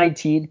amazing. He's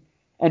 19.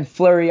 And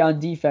Fleury on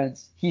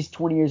defense. He's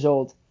 20 years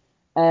old.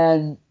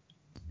 And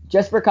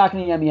Jesper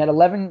Kakaniemi had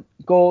 11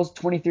 goals,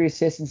 23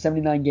 assists in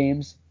 79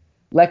 games.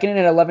 Lehkonen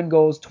had 11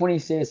 goals, 20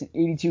 assists in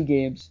 82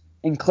 games.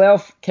 and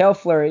Cale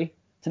Fleury,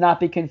 to not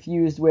be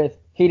confused with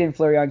Hayden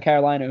Fleury on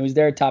Carolina, who's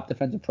their top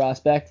defensive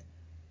prospect.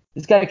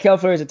 This guy, Cale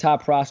Fleury, is a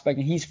top prospect,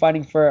 and he's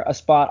fighting for a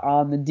spot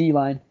on the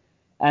D-line.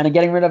 And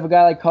getting rid of a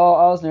guy like Carl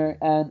Rosner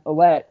and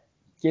Ouellette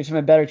gives him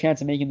a better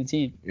chance of making the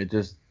team.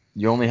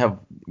 You only have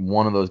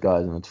one of those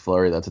guys, and it's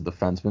Fleury. That's a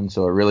defenseman,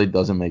 so it really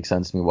doesn't make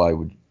sense to me why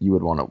you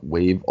would want to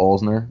waive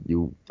Alzner.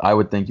 I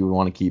would think you would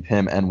want to keep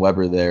him and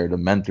Weber there to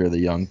mentor the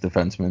young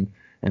defenseman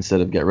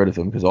instead of get rid of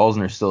him, because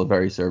Alzner is still a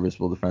very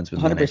serviceable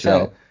defenseman in the 100%.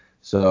 NHL.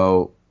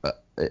 So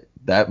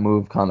that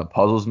move kind of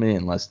puzzles me,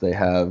 unless they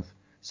have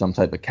some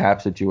type of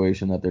cap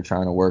situation that they're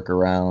trying to work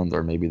around,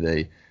 or maybe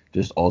they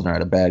just Alzner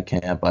had a bad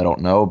camp. I don't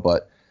know,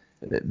 but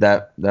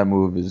that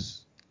move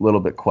is a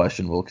little bit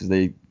questionable because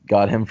they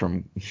got him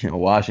from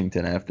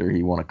Washington after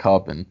he won a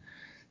cup, and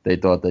they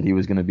thought that he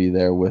was going to be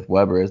there with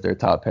Weber as their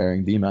top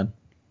pairing D-man.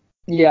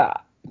 Yeah,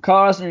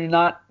 Carl Rosner did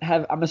not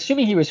have – I'm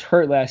assuming he was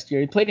hurt last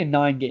year. He played in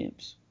 9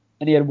 games,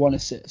 and he had 1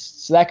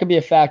 assist. So that could be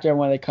a factor on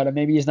why they cut him.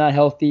 Maybe he's not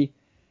healthy.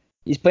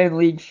 He's played in the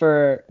league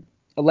for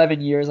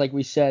 11 years, like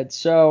we said.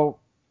 So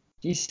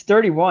he's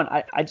 31.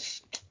 I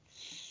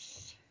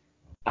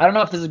don't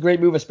know if this is a great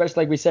move,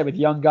 especially like we said with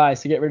young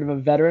guys, to get rid of a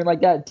veteran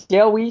like that.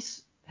 Dale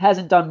Weiss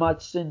hasn't done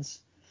much since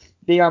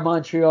being on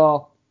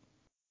Montreal.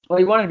 Well,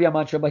 he wanted to be on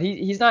Montreal, but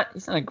he's not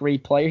a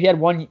great player. He had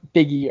 1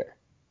 big year.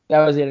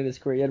 That was the end of his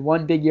career. He had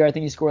 1 big year. I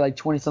think he scored like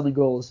 20-something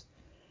goals.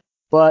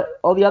 But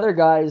all the other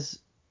guys,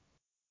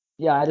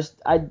 yeah,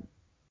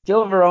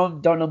 Phil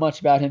Verone, don't know much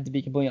about him, to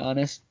be completely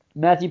honest.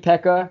 Matthew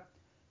Pekka,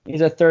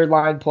 he's a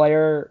third-line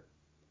player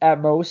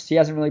at most. He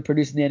hasn't really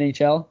produced in the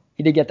NHL.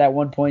 He did get that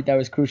 1 point that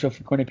was crucial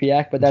for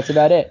Quinnipiac, but that's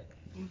about it.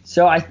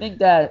 So I think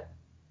that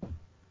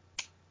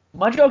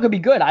Montreal could be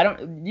good.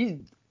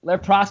 They're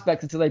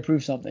prospects until they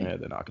prove something. Yeah,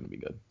 they're not going to be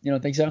good. You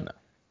don't think so? No.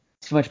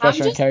 Too much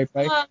pressure on Carey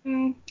Price.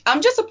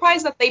 I'm just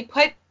surprised that they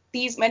put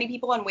these many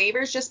people on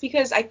waivers, just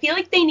because I feel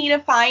like they need to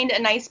find a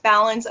nice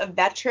balance of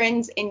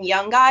veterans and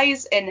young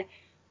guys and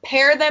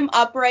pair them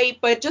up right.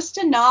 But just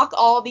to knock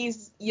all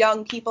these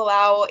young people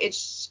out,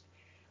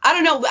 I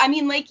don't know. I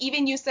mean, like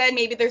even you said,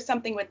 maybe there's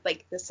something with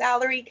like the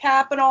salary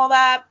cap and all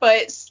that.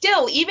 But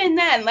still, even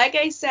then, like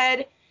I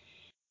said,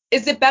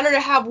 is it better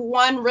to have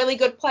 1 really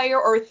good player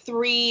or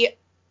 3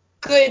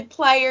 good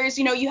players?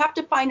 You have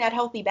to find that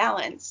healthy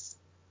balance.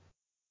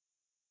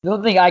 The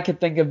only thing I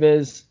could think of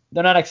is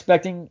they're not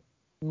expecting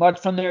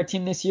much from their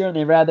team this year, and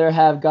they'd rather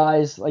have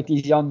guys like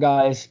these young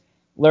guys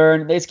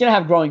learn. It's going to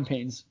have growing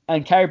pains.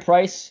 And Carey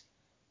Price,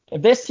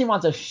 if this team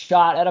wants a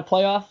shot at a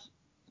playoff,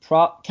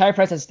 Carey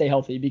Price has to stay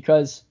healthy,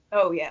 because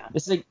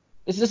this is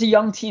just a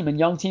young team, and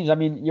young teams, I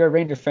mean, you're a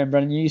Ranger fan,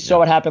 Brendan. You saw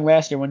what happened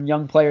last year when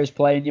young players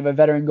play and you have a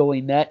veteran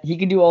goalie net. He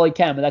can do all he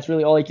can, but that's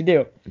really all he can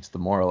do. It's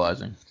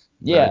demoralizing.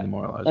 Yeah,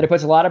 and it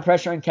puts a lot of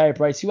pressure on Carey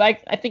Price, who I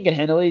think can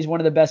handle it. He's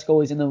one of the best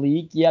goalies in the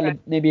league. He had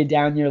maybe a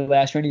down year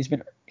last year, and he's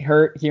been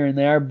hurt here and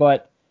there,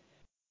 but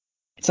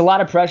it's a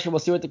lot of pressure. We'll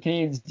see what the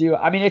Canadiens do.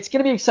 I mean, it's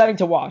going to be exciting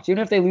to watch,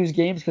 even if they lose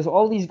games, because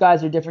all these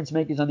guys are difference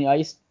makers on the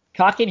ice.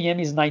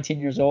 Kotkaniemi is 19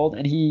 years old,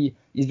 and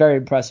he's very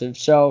impressive.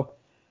 So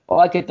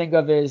all I can think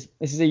of is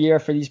this is a year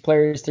for these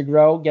players to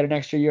grow, get an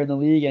extra year in the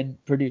league,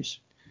 and produce.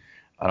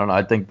 I don't know.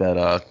 I think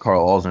that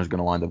Carl Alzner is going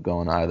to wind up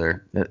going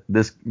either.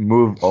 This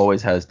move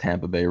always has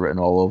Tampa Bay written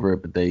all over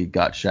it, but they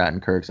got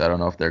Shattenkirk, so I don't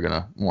know if they're going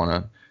to want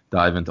to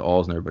dive into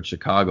Alzner. But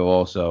Chicago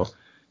also,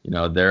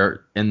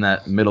 they're in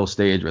that middle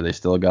stage where they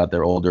still got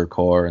their older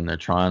core and they're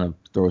trying to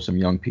throw some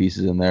young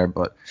pieces in there.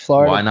 But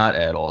Florida, why not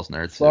add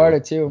Alzner too? Florida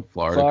too.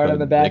 Florida on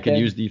the back They could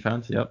end. use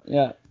defense. Yep.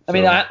 Yeah. I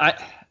mean,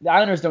 the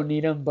Islanders don't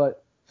need him,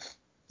 but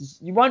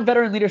you want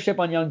veteran leadership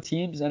on young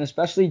teams, and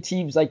especially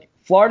teams like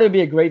Florida would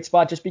be a great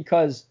spot just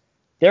because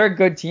they're a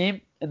good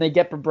team, and they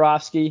get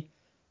Bobrovsky.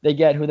 They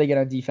get who they get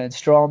on defense,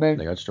 Strowman.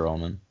 They got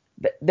Strowman.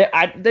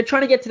 They're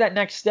trying to get to that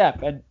next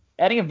step, and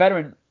adding a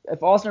veteran, if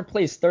Alzner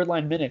plays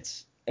third-line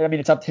minutes, I mean,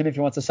 it's up to him if he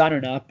wants to sign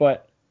or not,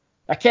 but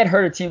I can't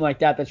hurt a team like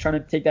that that's trying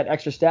to take that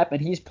extra step, and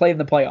he's played in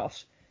the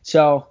playoffs.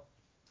 So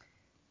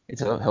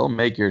he'll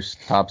make your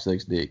top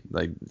 6 deep.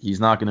 Like, he's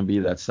not going to be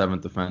that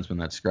 7th defenseman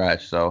that's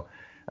scratched. So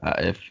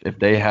if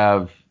they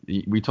have –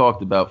 we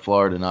talked about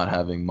Florida not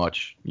having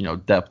much,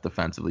 depth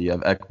defensively. You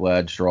have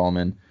Ekblad,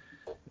 Stralman.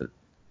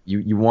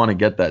 You want to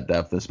get that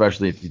depth,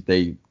 especially if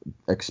they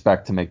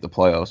expect to make the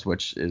playoffs,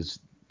 which is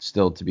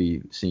still to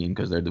be seen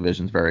because their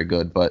division's very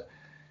good. But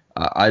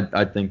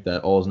I think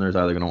that Alzner's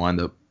either going to wind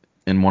up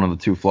in one of the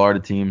 2 Florida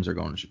teams or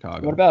going to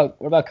Chicago.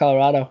 What about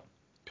Colorado?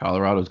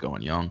 Colorado's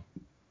going young.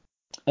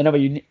 I know,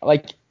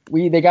 but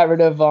they got rid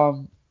of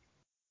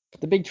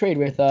the big trade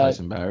with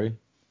Tyson Barrie.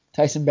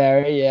 Tyson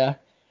Barrie, yeah.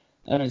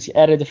 I don't know,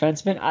 add a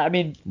defenseman. I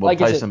mean,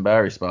 Tyson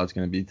Barrie's spot's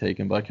going to be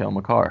taken by Kel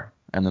McCarr.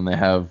 And then they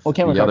have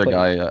the other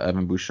guy,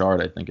 Evan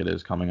Bouchard, I think it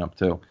is, coming up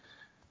too.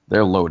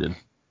 They're loaded.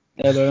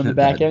 They're loaded on the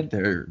back end?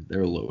 They're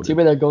loaded. Too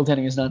bad their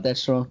goaltending is not that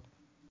strong.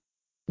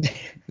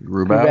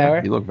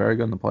 Grubauer, he looked very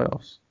good in the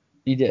playoffs.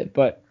 He did,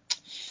 but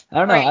I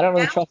don't know. I don't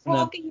really trust him.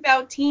 Talking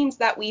about teams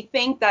that we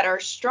think that are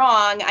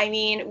strong, I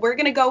mean, we're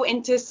going to go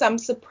into some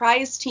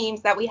surprise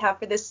teams that we have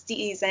for this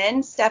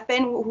season.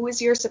 Stefen, who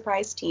is your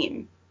surprise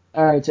team?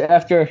 All right, so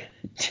after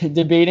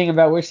debating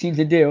about which team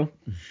to do,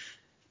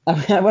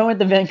 I went with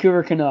the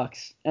Vancouver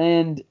Canucks,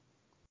 and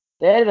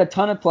they added a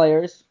ton of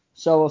players.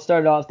 So we'll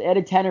start it off. They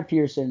added Tanner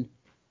Pearson.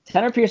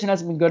 Tanner Pearson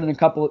hasn't been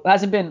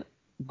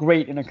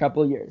great in a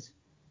couple of years.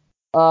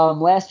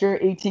 Last year,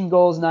 18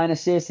 goals, 9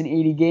 assists in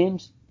 80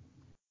 games.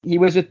 He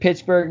was with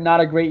Pittsburgh, not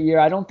a great year.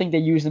 I don't think they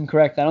used him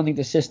correctly. I don't think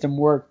the system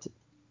worked.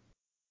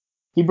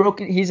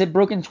 He's had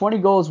broken 20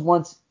 goals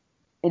once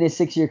in his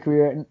 6-year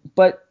career.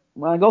 But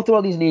when I go through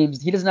all these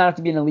names, he does not have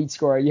to be an elite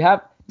scorer. You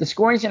have the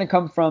scoring is going to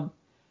come from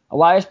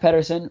Elias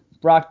Pettersson,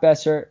 Brock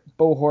Besser,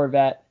 Bo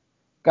Horvat,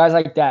 guys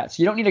like that.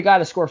 So you don't need a guy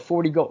to score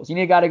 40 goals. You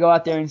need a guy to go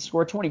out there and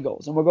score 20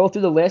 goals. And we'll go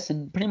through the list,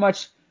 and pretty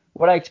much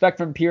what I expect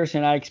from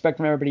Pearson, I expect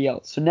from everybody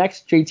else. So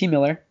next, JT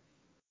Miller.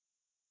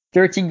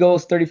 13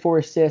 goals, 34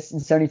 assists in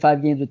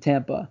 75 games with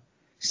Tampa.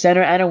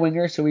 Center and a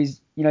winger, so you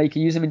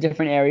can use him in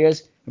different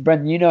areas. But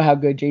Brendan, you know how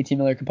good JT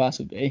Miller could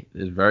possibly be.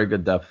 He's a very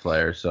good depth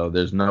player, so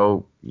there's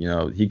no,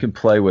 he could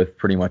play with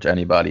pretty much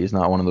anybody. He's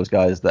not one of those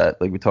guys that,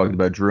 like we talked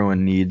about, Druin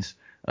needs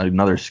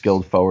another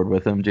skilled forward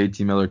with him.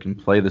 JT Miller can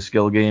play the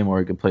skill game or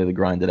he can play the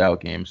grinded out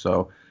game,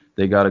 so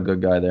they got a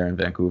good guy there in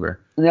Vancouver.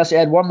 And they also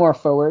add one more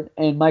forward,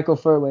 and Michael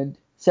Furland,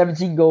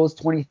 17 goals,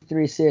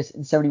 23 assists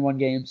in 71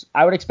 games.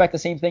 I would expect the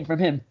same thing from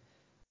him.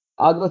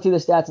 I'll go through the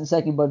stats in a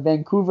second, but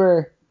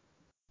Vancouver,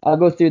 I'll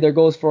go through their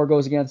goals for,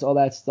 goals against, all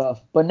that stuff.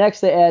 But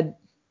next they add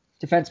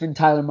defenseman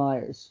Tyler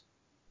Myers.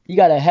 He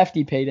got a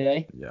hefty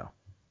payday. Yeah.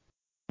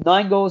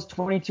 9 goals,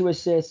 22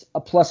 assists, a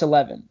plus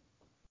 11.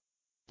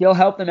 He'll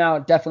help them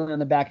out definitely on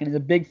the back end. He's a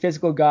big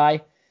physical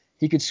guy.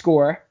 He could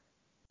score.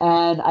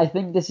 And I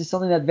think this is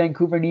something that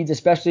Vancouver needs,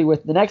 especially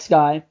with the next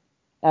guy,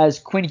 as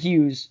Quinn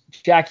Hughes,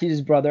 Jack Hughes'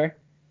 brother,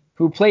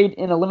 who played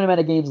in a limited amount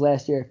of games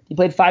last year. He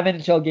played 5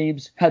 NHL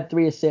games, had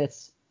 3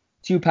 assists,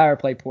 2 power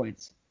play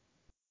points.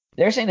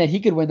 They're saying that he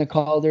could win the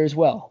Calder as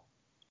well.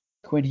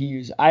 Quinn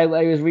Hughes. I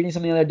was reading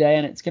something the other day,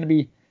 and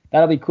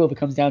that'll be cool if it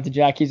comes down to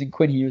Jack Hughes and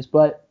Quinn Hughes.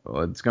 But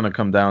it's going to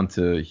come down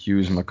to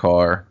Hughes,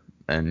 McCarr,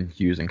 and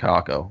Hughes and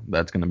Kakko.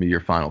 That's going to be your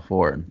final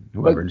four. And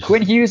whoever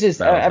Quinn Hughes is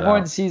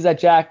everyone out. Sees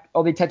that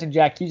all the attention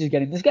Jack Hughes is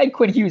getting. This guy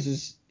Quinn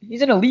Hughes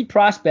he's an elite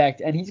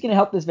prospect, and he's going to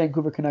help this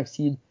Vancouver Canucks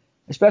team,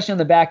 especially on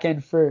the back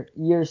end for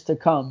years to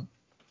come.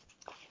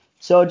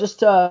 So just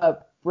to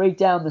break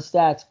down the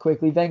stats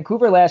quickly,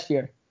 Vancouver last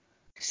year,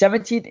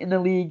 17th in the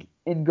league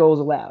in goals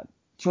allowed,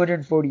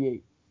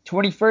 248.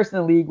 21st in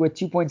the league with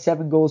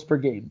 2.7 goals per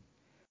game.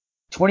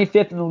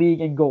 25th in the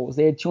league in goals.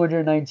 They had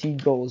 219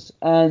 goals.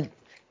 And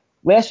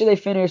last year they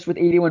finished with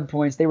 81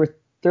 points. They were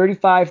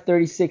 35,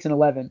 36, and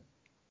 11.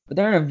 But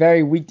they're in a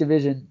very weak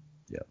division.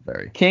 Yeah,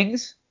 very.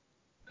 Kings,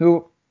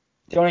 who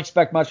don't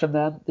expect much from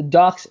them. The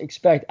Ducks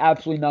expect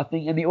absolutely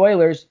nothing. And the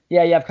Oilers, you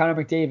have Connor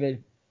McDavid.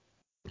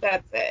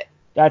 That's it.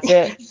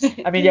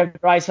 I mean, you have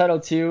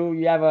Draisaitl too.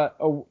 You have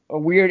a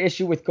weird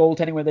issue with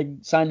goaltending where they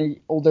signed an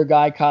older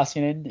guy,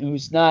 Koskinen,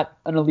 who's not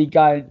an elite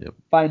guy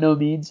by no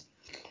means.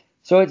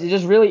 So it's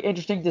just really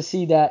interesting to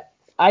see that.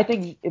 I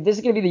think if this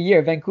is going to be the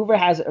year, Vancouver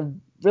has a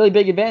really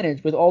big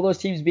advantage with all those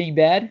teams being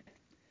bad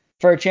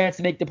for a chance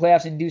to make the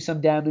playoffs and do some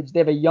damage. They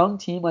have a young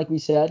team, like we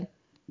said,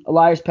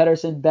 Elias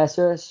Pettersson,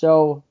 Besser.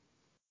 So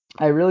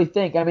I really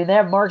think, they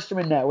have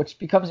Markstrom in net, which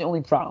becomes the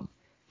only problem.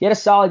 He had a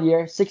solid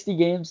year, 60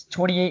 games,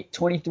 28,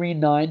 23,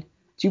 and 9,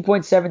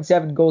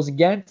 2.77 goals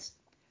against,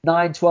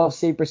 9-12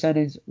 save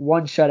percentage,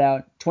 1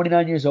 shutout,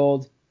 29 years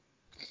old.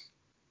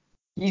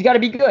 He's got to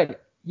be good.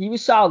 He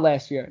was solid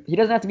last year. He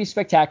doesn't have to be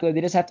spectacular. They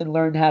just have to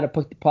learn how to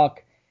put the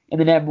puck in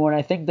the net more. And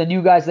I think the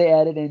new guys they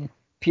added in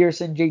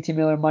Pearson, JT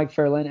Miller, Mike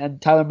Furlan,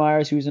 and Tyler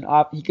Myers, who's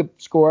he could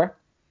score,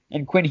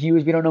 and Quinn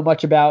Hughes, we don't know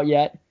much about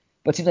yet,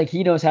 but seems like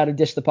he knows how to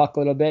dish the puck a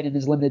little bit in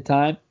his limited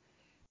time.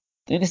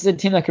 And this is a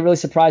team that could really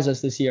surprise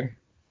us this year.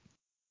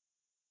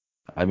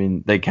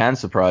 They can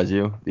surprise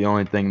you. The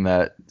only thing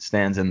that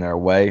stands in their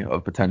way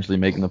of potentially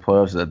making the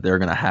playoffs is that they're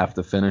going to have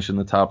to finish in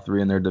the top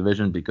 3 in their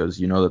division because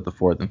you know that the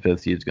 4th and 5th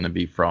seed is going to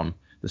be from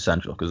the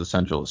Central because the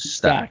Central is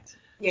stacked.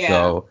 Yeah.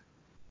 So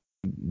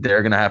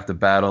they're going to have to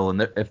battle.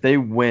 And if they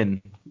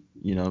win,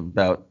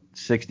 about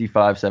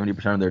 65,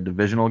 70% of their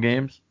divisional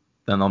games,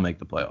 then they'll make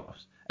the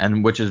playoffs.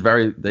 And which is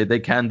they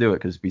can do it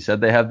because we said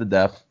they have the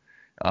depth.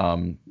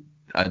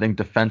 I think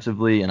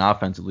defensively and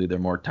offensively, they're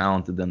more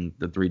talented than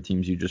the 3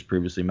 teams you just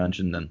previously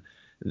mentioned, and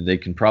they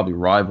can probably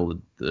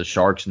rival the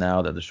Sharks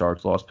now that the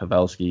Sharks lost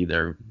Pavelski.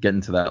 They're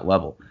getting to that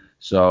level.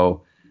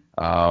 So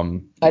they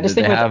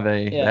have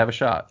a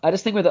shot. I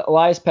just think with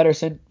Elias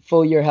Pettersson,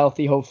 full year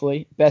healthy,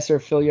 hopefully. Besser,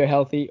 full year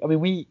healthy.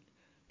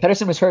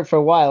 Pettersson was hurt for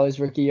a while his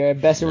rookie year,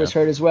 and Besser was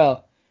hurt as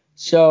well.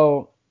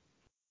 So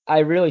I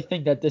really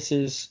think that this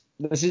is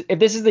if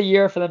this is the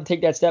year for them to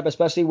take that step,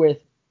 especially with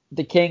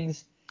the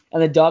Kings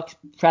and the Ducks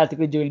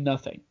practically doing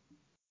nothing.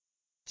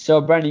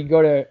 So, Brendan, you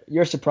go to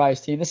your surprise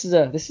team. This is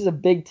a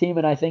big team,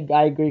 and I think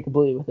I agree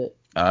completely with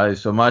it.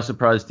 So my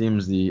surprise team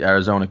is the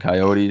Arizona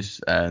Coyotes,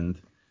 and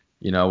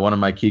one of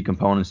my key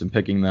components in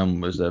picking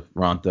them was if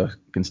Raanta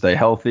can stay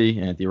healthy.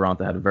 Antti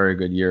Raanta had a very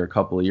good year a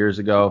couple of years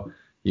ago.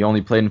 He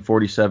only played in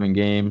 47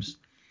 games.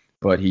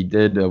 but he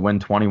did win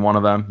 21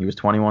 of them. He was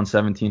 21,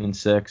 17, and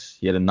 6.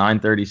 He had a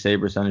 930 save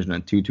percentage and a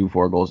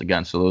 224 goals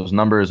against. So those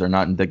numbers are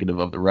not indicative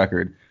of the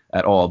record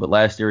at all. But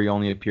last year he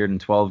only appeared in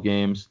 12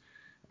 games,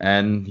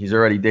 and he's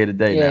already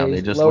day-to-day now.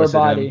 They just lower listed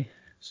body. him,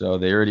 so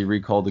they already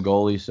recalled the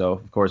goalie. So,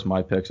 of course,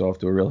 my pick's off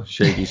to a real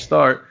shaky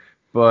start.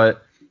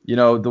 But,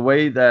 the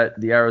way that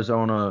the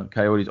Arizona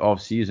Coyotes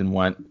offseason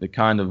went, it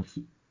kind of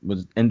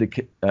was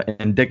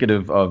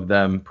indicative of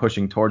them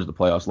pushing towards the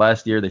playoffs.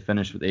 Last year they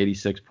finished with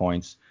 86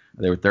 points.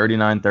 They were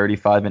 39,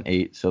 35, and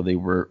 8, so they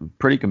were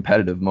pretty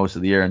competitive most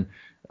of the year. And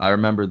I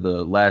remember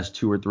the last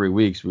 2 or 3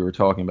 weeks we were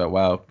talking about,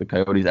 wow, the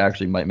Coyotes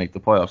actually might make the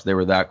playoffs. They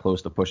were that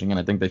close to pushing in.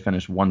 I think they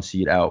finished 1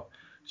 seed out.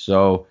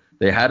 So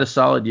they had a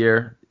solid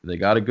year. They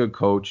got a good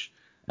coach.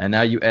 And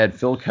now you add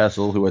Phil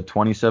Kessel, who had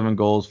 27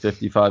 goals,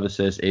 55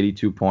 assists,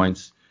 82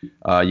 points.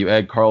 You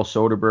add Carl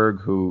Soderberg,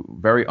 who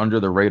very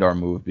under the radar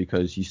moved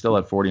because he still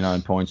had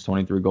 49 points,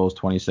 23 goals,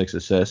 26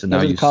 assists, and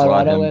now you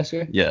slot him. Last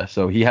year? Yeah,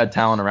 so he had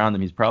talent around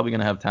him. He's probably going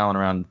to have talent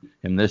around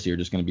him this year,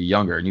 just going to be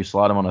younger. And you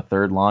slot him on a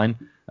third line.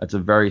 That's a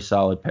very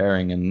solid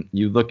pairing. And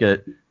you look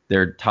at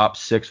their top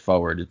 6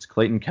 forward. It's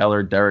Clayton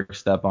Keller, Derek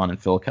Stepan,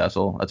 and Phil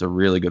Kessel. That's a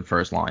really good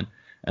first line.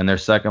 And their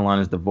second line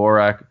is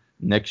Dvorak,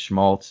 Nick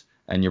Schmaltz,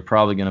 and you're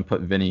probably going to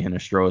put Vinny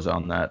Hinostroza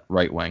on that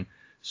right wing.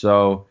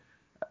 So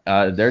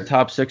their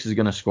top 6 is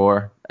going to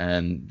score,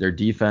 and their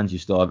defense, you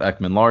still have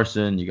Ekman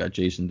Larson, you got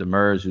Jason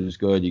Demers, who's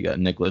good, you got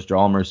Nicholas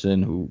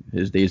Hjalmarsson, who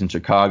his days in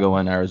Chicago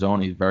and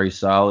Arizona, he's very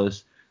solid,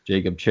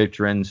 Jacob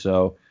Chychrun,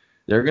 so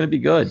they're going to be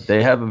good.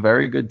 They have a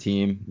very good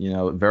team,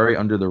 very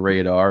under the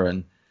radar,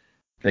 and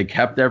they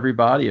kept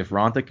everybody. If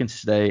Ronta can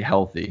stay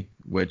healthy,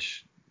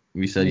 which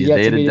we said he's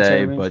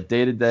day-to-day, but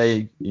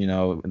day-to-day,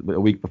 a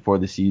week before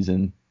the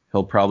season,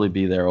 he'll probably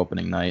be there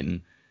opening night,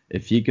 and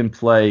if he can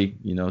play,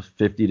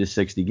 50 to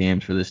 60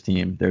 games for this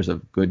team, there's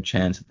a good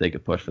chance that they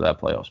could push for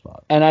that playoff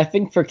spot. And I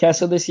think for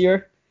Kessel this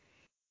year,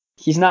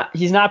 he's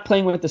not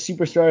playing with the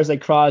superstars like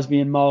Crosby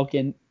and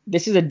Malkin.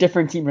 This is a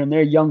different team for him.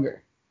 They're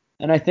younger.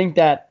 And I think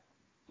that,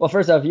 well,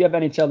 first off, if you have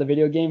NHL, the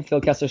video game,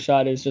 Phil Kessel's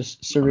shot is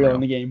just surreal in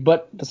the game.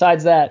 But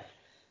besides that,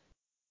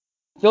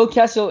 Phil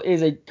Kessel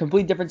is a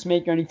complete difference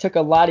maker, and he took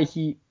a lot of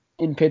heat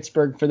in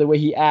Pittsburgh for the way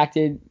he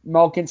acted.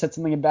 Malkin said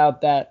something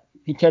about that.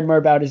 He cared more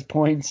about his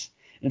points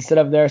instead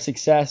of their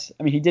success.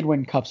 I mean, he did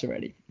win cups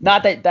already.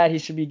 Not that he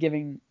should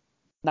be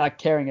not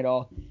caring at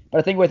all. But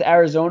I think with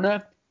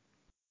Arizona,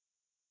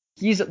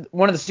 he's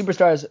one of the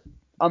superstars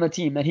on the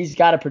team that he's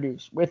got to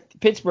produce. With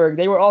Pittsburgh,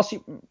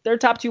 their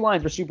top 2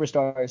 lines were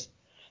superstars.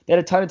 They had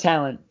a ton of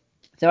talent.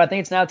 So I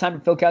think it's now time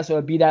for Phil Kessel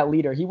to be that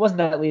leader. He wasn't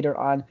that leader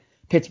on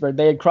Pittsburgh.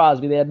 They had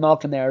Crosby. They had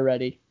Malkin there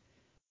already.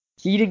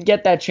 He didn't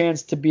get that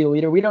chance to be a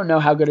leader. We don't know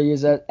how good he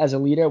is as a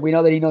leader. We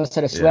know that he knows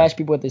how to slash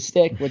people with his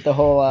stick with the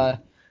whole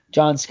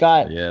John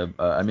Scott. Yeah,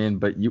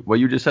 but what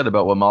you just said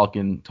about what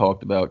Malkin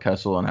talked about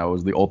Kessel and how it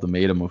was the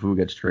ultimatum of who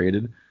gets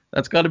traded,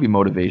 that's got to be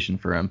motivation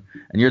for him.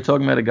 And you're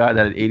talking about a guy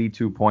that had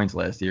 82 points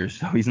last year,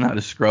 so he's not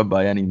a scrub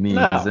by any means.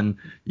 No. And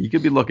you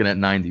could be looking at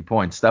 90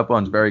 points.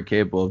 Stepan's very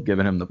capable of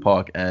giving him the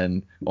puck,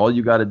 and all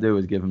you got to do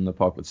is give him the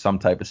puck with some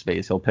type of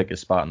space. He'll pick his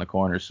spot in the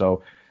corner.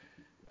 So,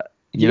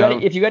 if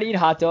you got to eat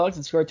hot dogs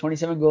and score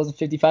 27 goals and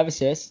 55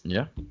 assists.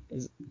 Yeah.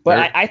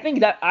 But I think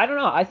that, I don't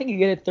know. I think you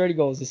get 30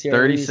 goals this year.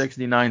 30,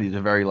 60, 90 is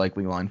a very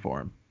likely line for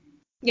him.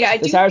 Yeah, I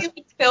do feel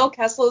like Phil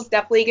Kessel is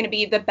definitely going to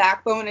be the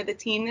backbone of the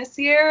team this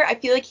year. I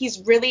feel like he's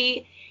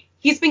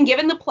been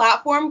given the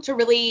platform to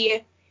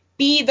really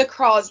be the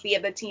Crosby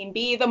of the team,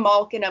 be the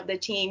Malkin of the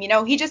team.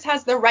 He just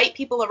has the right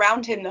people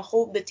around him to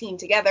hold the team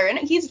together, and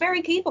he's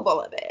very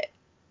capable of it.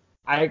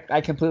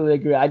 I completely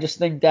agree. I just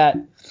think that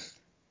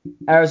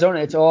Arizona,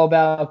 it's all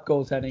about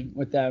goaltending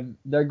with them.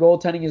 Their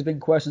goaltending has been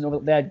questioned over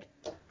that.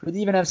 Who did they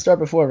even have start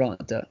before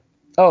Ronta?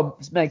 Oh,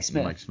 it's Mike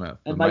Smith.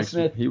 And Mike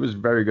Smith. He was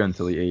very good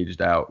until he aged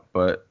out,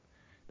 but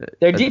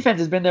their defense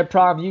has been their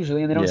problem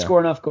usually, and they don't score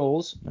enough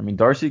goals. I mean,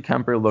 Darcy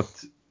Kemper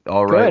looked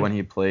all right when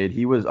he played.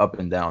 He was up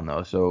and down,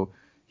 though, so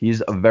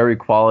he's a very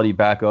quality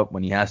backup.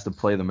 When he has to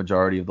play the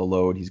majority of the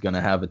load, he's going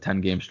to have a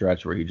 10-game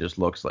stretch where he just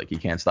looks like he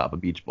can't stop a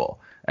beach ball,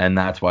 and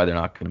that's why they're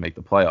not going to make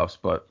the playoffs.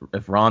 But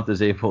if Ronta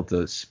is able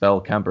to spell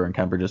Kemper and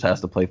Kemper just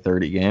has to play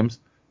 30 games,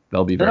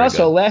 they'll be very good.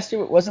 And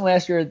also, wasn't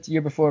last year the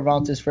year before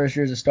Ronta's first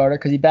year as a starter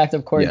because he backed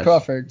up Corey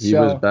Crawford. He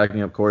was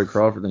backing up Corey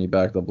Crawford, then he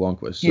backed up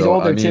Lundqvist. He's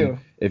older, too.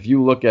 If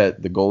you look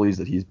at the goalies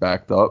that he's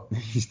backed up,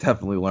 he's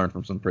definitely learned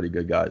from some pretty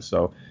good guys.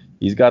 So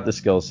he's got the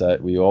skill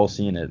set. We've all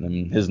seen it.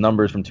 And his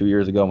numbers from 2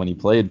 years ago when he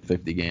played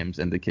 50 games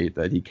indicate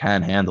that he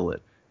can handle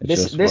it.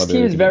 This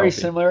team is very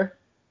similar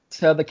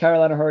to the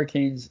Carolina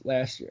Hurricanes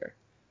last year.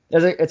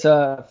 It's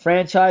a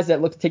franchise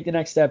that looked to take the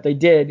next step. They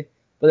did,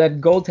 but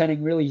then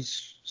goaltending really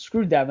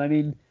screwed them. I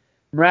mean,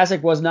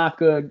 Mrazek was not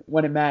good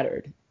when it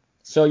mattered.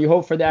 So you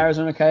hope for the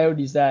Arizona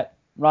Coyotes that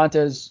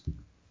Ronta's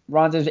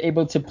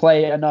able to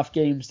play enough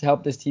games to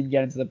help this team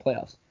get into the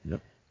playoffs.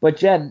 Yep. But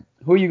Jen,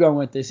 who are you going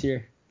with this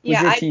year?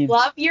 I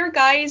love your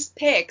guys'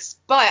 picks,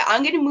 but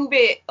I'm going to move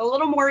it a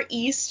little more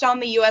east on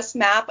the U.S.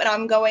 map, and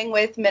I'm going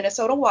with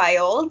Minnesota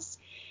Wilds.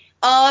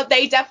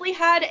 They definitely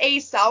had a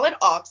solid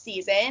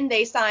offseason.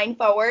 They signed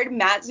forward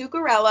Matt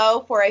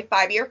Zuccarello for a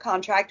 5-year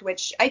contract,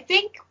 which I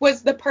think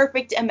was the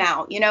perfect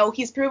amount.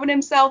 He's proven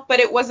himself, but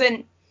it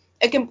wasn't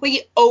a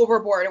complete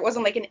overboard. It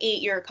wasn't like an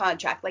 8-year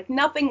contract, like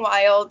nothing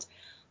wild.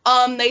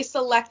 They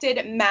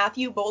selected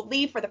Matthew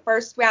Boldley for the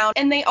first round,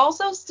 and they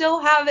also still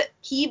have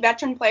key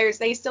veteran players.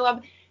 They still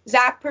have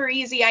Zach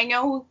Parise. I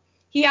know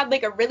he had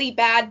like a really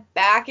bad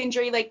back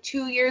injury like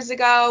 2 years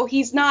ago.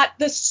 He's not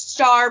the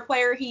star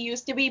player he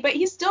used to be, but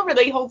he still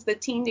really holds the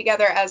team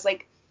together as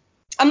like,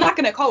 I'm not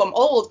going to call him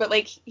old, but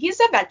like he's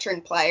a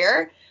veteran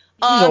player.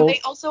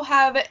 They also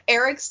have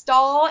Eric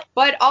Stahl,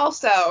 but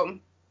also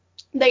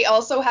they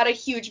also had a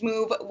huge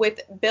move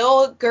with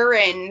Bill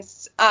Guerin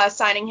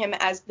signing him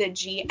as the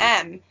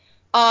GM.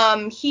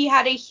 He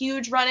had a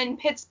huge run in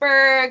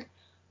Pittsburgh.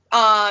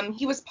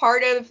 He was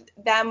part of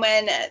them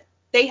when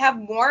they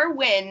have more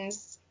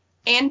wins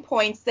and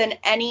points than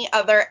any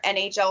other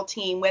NHL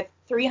team with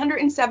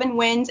 307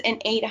 wins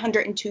and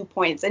 802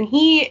 points. And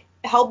he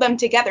held them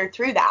together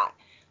through that.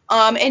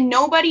 And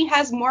nobody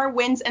has more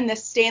wins in the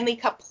Stanley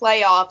Cup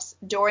playoffs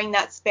during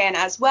that span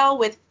as well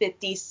with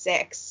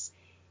 56.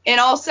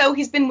 And also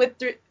he's been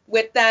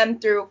with them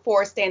through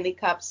 4 Stanley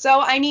Cups. So,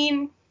 I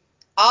mean,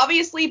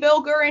 obviously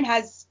Bill Guerin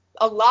has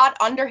a lot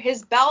under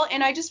his belt,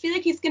 and I just feel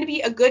like he's going to be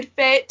a good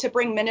fit to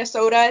bring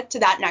Minnesota to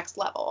that next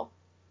level.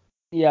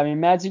 Yeah, I mean,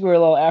 Matt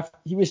Zuccarello, after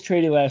he was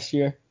traded last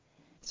year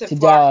to Florida.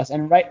 Dallas,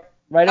 and right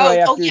away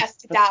after. Oh, yes,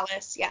 to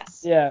Dallas,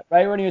 yes. Yeah,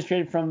 right when he was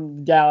traded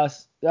from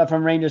Dallas,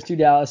 from Rangers to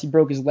Dallas, he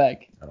broke his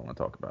leg. I don't want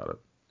to talk about it.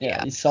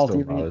 Yeah, he's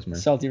salty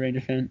Ranger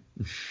fan.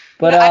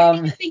 But I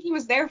didn't even think he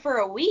was there for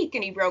a week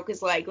and he broke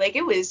his leg. Like,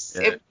 it was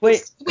it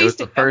was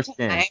the first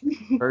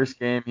game. First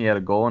game, he had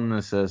a goal and an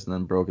assist and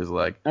then broke his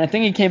leg. And I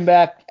think he came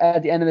back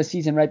at the end of the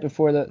season right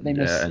before they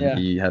missed. Yeah, and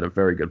he had a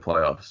very good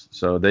playoffs.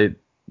 So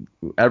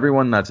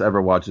everyone that's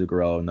ever watched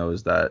Zuccarello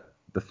knows that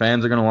the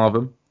fans are going to love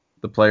him,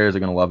 the players are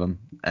going to love him,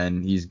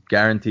 and he's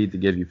guaranteed to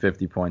give you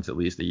 50 points at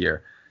least a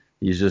year.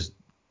 He's a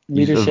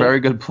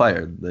very good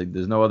player.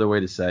 There's no other way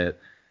to say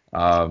it.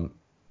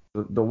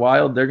 The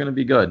Wild, they're going to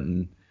be good.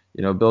 And,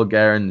 Bill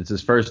Guerin, it's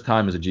his first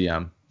time as a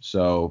GM.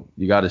 So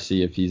you got to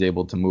see if he's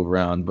able to move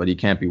around, but he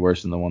can't be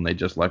worse than the one they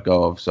just let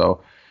go of.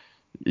 So,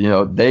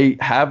 they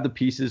have the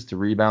pieces to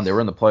rebound. They were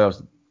in the playoffs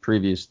the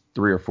previous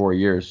 3 or 4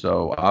 years.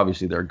 So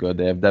obviously they're good.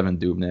 They have Devin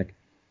Dubnyk.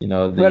 He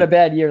had a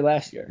bad year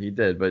last year. He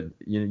did, but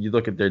you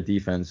look at their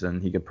defense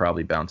and he could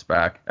probably bounce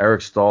back.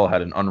 Eric Stahl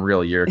had an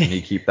unreal year. Can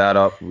he keep that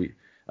up?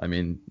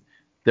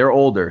 They're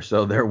older,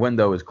 so their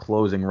window is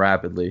closing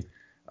rapidly.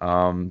 They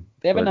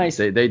have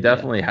They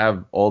definitely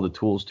have all the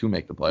tools to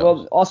make the playoffs.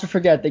 Well, also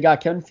forget they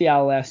got Kevin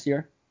Fiala last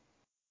year.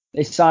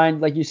 They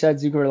signed, like you said,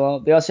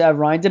 Zuccarello. They also have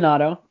Ryan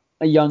Donato,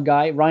 a young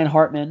guy, Ryan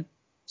Hartman.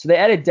 So they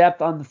added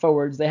depth on the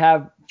forwards. They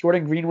have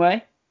Jordan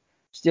Greenway,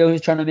 still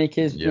who's trying to make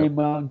his name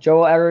well.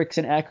 Joel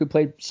Eriksson-Ek, who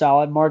played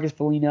solid. Marcus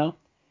Foligno.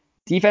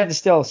 Defense is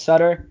still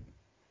Sutter,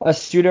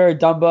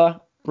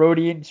 Dumba,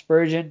 Brody,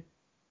 Spurgeon,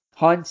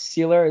 Hunt,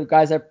 Sealer,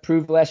 guys that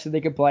proved last year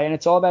they could play, and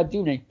it's all about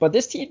Dubnyk. But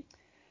this team,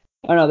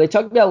 I don't know. They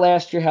talked about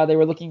last year how they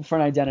were looking for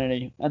an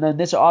identity. And then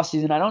this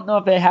offseason, I don't know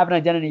if they have an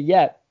identity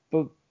yet.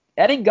 But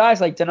adding guys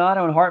like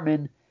Donato and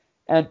Hartman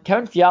and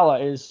Kevin Fiala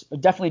is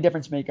definitely a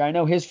difference maker. I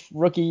know his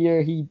rookie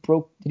year, did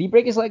he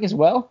break his leg as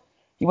well?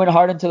 He went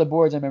hard into the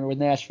boards, I remember, with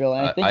Nashville.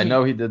 And I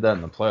know he did that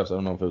in the playoffs. I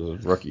don't know if it was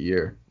his rookie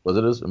year. Was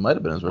it his? It might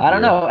have been his rookie year. I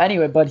don't know.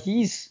 Anyway, but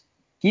he's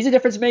a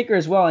difference maker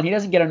as well, and he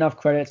doesn't get enough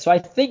credit. So I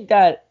think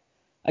that,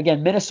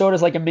 again,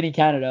 Minnesota's like a mini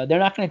Canada. They're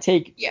not going to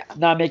take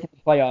not making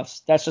the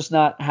playoffs. That's just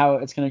not how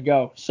it's going to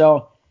go.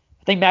 So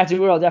I think Matt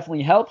Zuccarello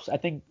definitely helps. I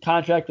think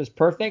contract was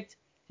perfect.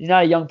 He's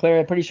not a young player.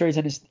 I'm pretty sure he's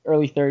in his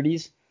early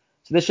 30s.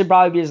 So this should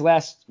probably be his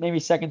last, maybe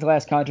second to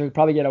last contract. He'll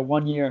probably get a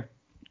 1-year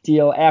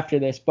deal after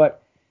this.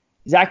 But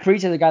Zach Parise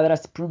is a guy that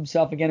has to prove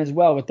himself again as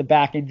well with the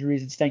back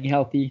injuries and staying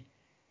healthy.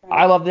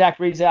 I love Zach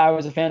Parise. I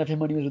was a fan of him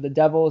when he was with the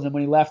Devils, and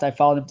when he left, I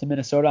followed him to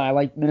Minnesota. I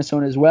like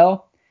Minnesota as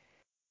well.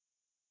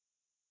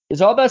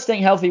 It's all about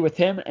staying healthy with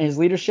him and his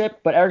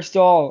leadership, but Eric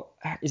Stahl,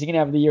 is he going to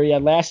have the year he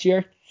had last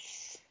year?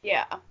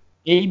 Yeah.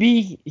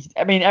 Maybe.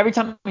 I mean, every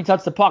time he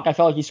touched the puck, I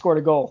felt like he scored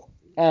a goal.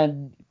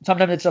 And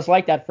sometimes it's just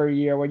like that for a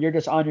year where you're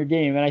just on your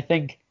game. And I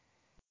think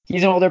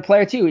he's an older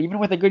player too. Even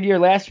with a good year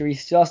last year, he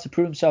still has to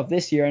prove himself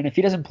this year. And if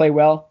he doesn't play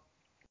well,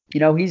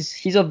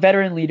 he's a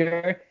veteran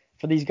leader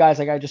for these guys,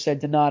 like I just said,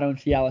 Donato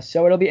and Fiala.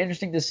 So it'll be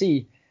interesting to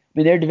see. I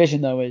mean, their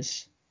division, though,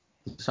 is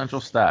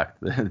Central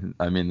stacked.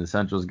 I mean, the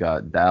Central's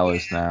got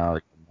Dallas now,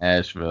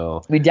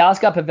 Nashville. I mean, Dallas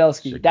got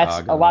Pavelski. Chicago.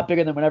 That's a lot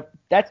bigger than whenever.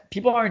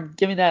 People aren't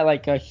giving that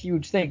like a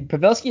huge thing.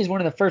 Pavelski is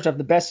one of the first of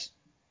the best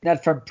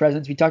net front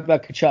presence. We talked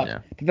about Kachuk. Yeah.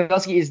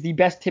 Pavelski is the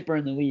best tipper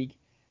in the league,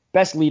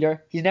 best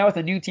leader. He's now with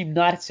a new team,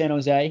 not San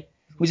Jose,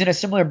 who's in a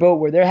similar boat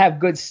where they have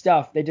good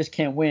stuff. They just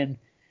can't win.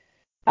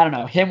 I don't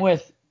know. Him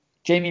with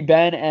Jamie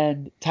Benn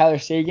and Tyler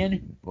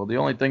Seguin. Well, the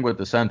only thing with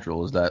the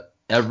Central is that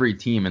every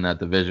team in that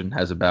division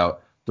has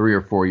about 3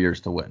 or 4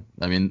 years to win.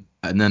 I mean,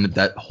 and then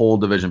that whole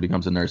division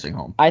becomes a nursing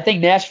home. I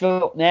think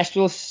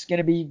Nashville's going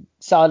to be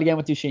solid again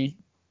with Duchesne.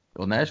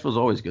 Well, Nashville's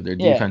always good. Their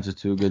Yeah. defense is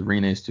too good.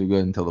 Rene's too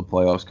good until the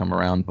playoffs come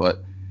around.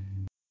 But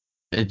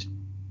it's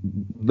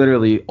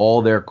literally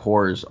all their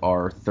cores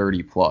are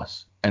 30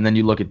 plus. And then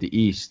you look at the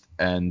East,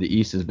 and the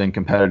East has been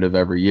competitive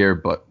every year,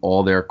 but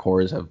all their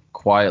cores have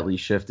quietly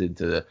shifted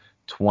to the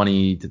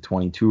 20 to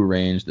 22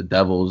 range. The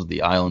Devils,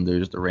 the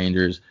Islanders, the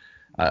Rangers.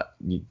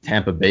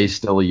 Tampa Bay's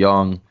still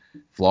young.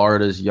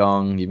 Florida's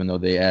young, even though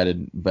they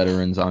added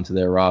veterans onto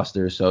their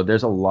roster. So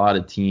there's a lot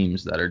of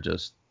teams that are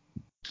just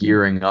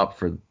gearing up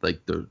for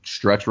like the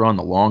stretch run,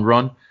 the long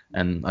run.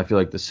 And I feel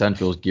like the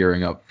Central's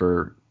gearing up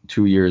for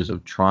 2 years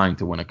of trying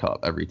to win a cup.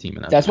 Every team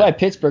in that. That's why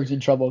Pittsburgh's in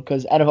trouble,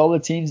 because out of all the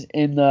teams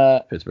in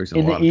the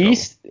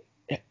East,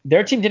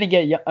 their team didn't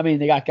get. I mean,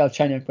 they got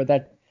Galchenyuk, but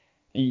that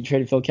you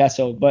traded Phil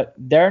Kessel, but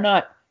they're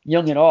not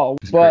young at all.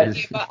 But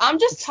I'm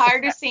just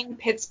tired of seeing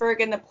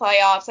Pittsburgh in the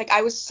playoffs. Like,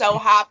 I was so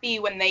happy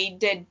when they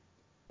did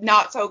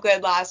not so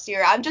good last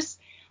year.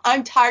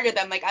 I'm tired of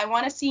them. Like, I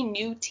want to see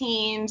new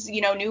teams,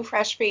 new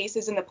fresh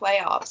faces in the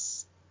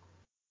playoffs.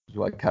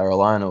 Like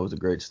Carolina was a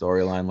great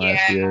storyline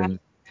last year. I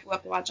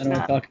love watching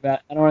that.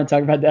 I don't want to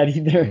talk about that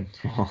either.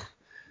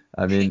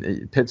 I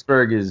mean,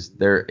 Pittsburgh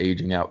they're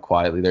aging out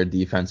quietly. Their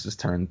defense has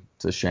turned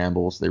to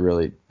shambles. They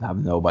really have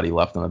nobody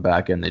left on the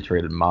back end. They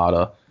traded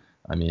Mata.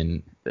 I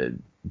mean,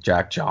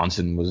 Jack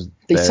Johnson was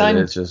They there. signed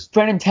it's just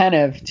Brendan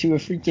Tanev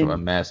to a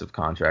massive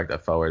contract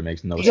at forward. It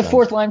makes no sense. He's a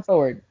fourth line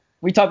forward.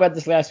 We talked about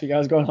this last week. I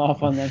was going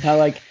off on them.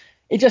 How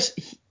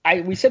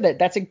we said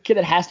that's a kid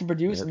that has to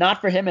produce. Yep.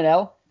 Not for him at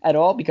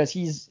all, because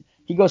he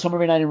goes home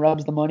every night and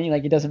rubs the money.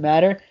 Like, it doesn't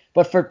matter.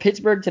 But for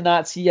Pittsburgh to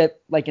not see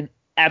an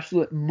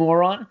absolute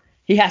moron,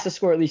 he has to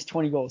score at least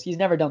 20 goals. He's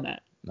never done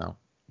that. No.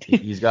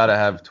 He's got to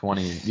have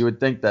 20. You would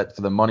think that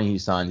for the money he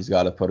signed, he's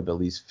got to put up at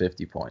least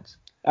 50 points.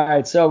 All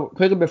right, so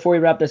quickly before we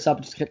wrap this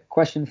up, just a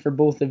question for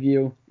both of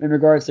you in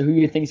regards to who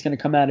you think is going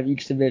to come out of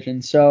each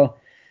division. So,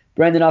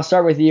 Brendan, I'll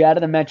start with you. Out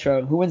of the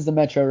Metro, who wins the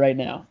Metro right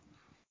now?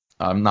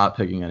 I'm not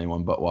picking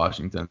anyone but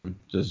Washington,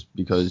 just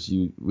because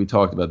we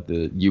talked about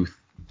the youth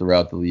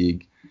throughout the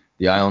league.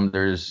 The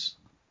Islanders,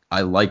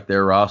 I like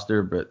their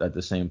roster, but at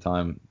the same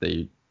time,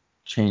 they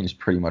changed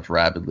pretty much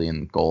rapidly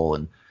in goal,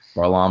 and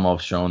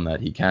Varlamov's shown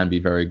that he can be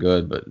very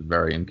good, but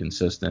very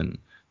inconsistent.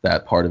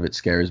 That part of it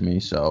scares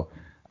me, so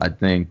I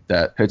think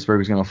that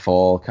Pittsburgh is going to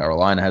fall.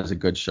 Carolina has a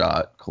good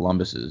shot.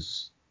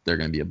 Columbus they're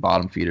going to be a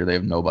bottom feeder. They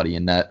have nobody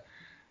in net.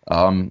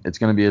 It's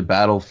going to be a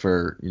battle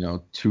for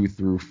 2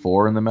 through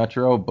 4 in the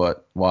Metro,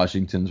 but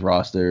Washington's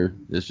roster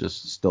is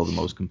just still the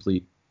most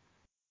complete.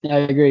 Yeah, I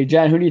agree.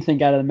 Jen, who do you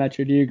think out of the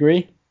Metro? Do you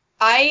agree?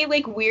 I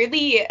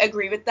weirdly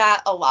agree with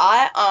that a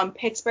lot.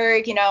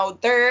 Pittsburgh,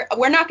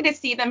 we're not going to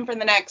see them for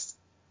the next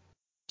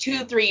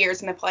 2-3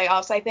 years in the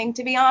playoffs, I think,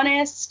 to be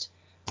honest.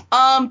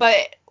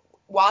 But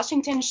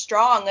Washington's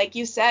strong, like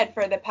you said,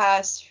 for the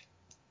past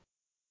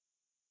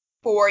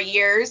 4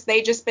 years.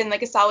 They've just been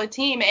a solid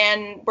team,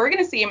 and we're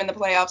going to see them in the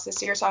playoffs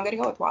this year, so I'm going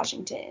to go with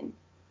Washington.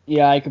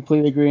 Yeah, I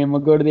completely agree, and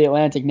we'll go to the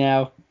Atlantic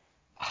now.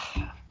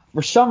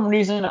 For some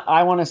reason,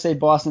 I want to say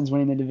Boston's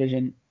winning the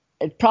division.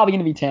 It's probably going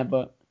to be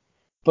Tampa,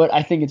 but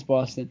I think it's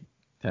Boston.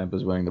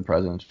 Tampa's winning the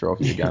President's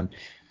Trophy again.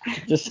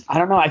 I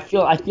don't know. I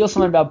feel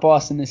something about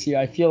Boston this year.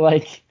 I feel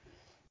like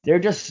they're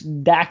just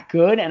that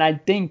good, and I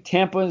think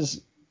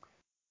Tampa's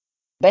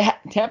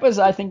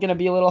I think going to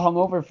be a little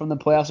hungover from the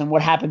playoffs and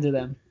what happened to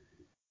them.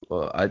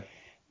 Well,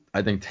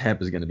 I think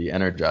Tampa's going to be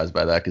energized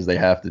by that because they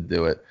have to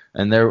do it,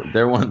 and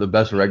they're one of the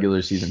best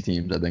regular season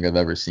teams I think I've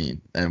ever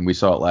seen, and we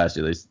saw it last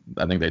year.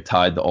 I think they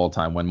tied the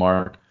all-time win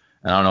mark,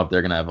 and I don't know if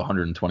they're going to have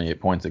 128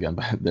 points again,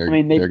 but they're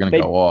going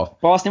to go off.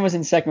 Boston was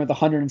in second with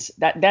 100.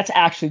 That's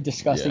actually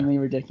disgustingly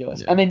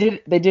ridiculous. Yeah. And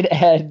they did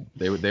add.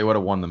 They would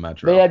have won the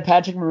Metro. They had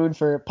Patrick Maroon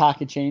for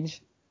pocket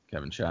change.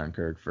 Kevin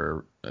Shattenkirk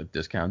for a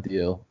discount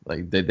deal.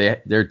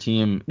 Their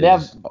team they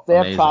is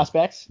have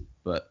prospects.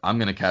 But I'm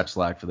gonna catch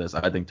slack for this.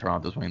 I think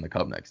Toronto's winning the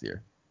Cup next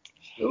year.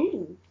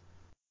 Ooh.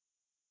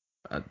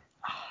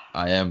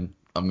 I'm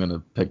gonna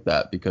pick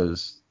that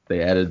because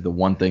they added the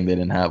one thing they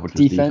didn't have, which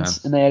was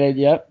defense. And they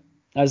added,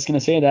 I was gonna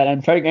say that.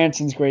 And Fredrik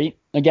Andersen's great.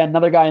 Again,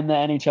 another guy in the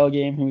NHL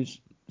game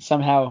who's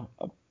somehow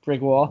a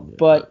brick wall. Yeah,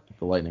 but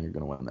the Lightning are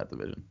gonna win that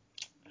division.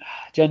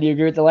 Jen, do you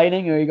agree with the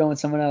Lightning, or are you going with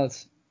someone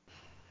else?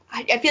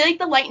 I feel like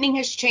the Lightning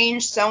has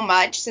changed so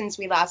much since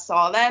we last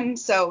saw them,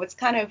 so it's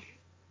kind of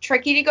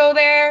tricky to go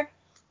there.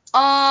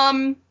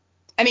 I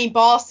mean,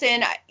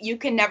 Boston, you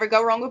can never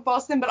go wrong with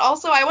Boston, but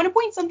also I want to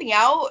point something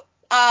out.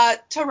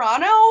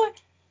 Toronto,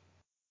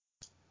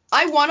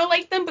 I want to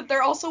like them, but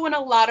they're also in a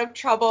lot of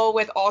trouble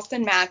with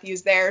Austin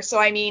Matthews there, so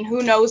I mean,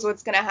 who knows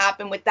what's going to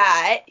happen with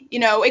that.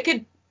 It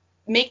could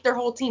make their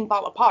whole team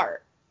fall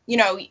apart. You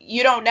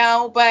don't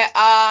know, but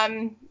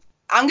I'm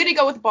going to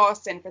go with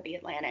Boston for the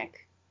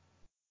Atlantic.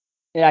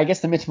 Yeah, I guess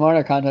the Mitch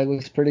Marner contract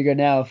looks pretty good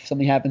now if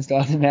something happens to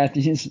Austin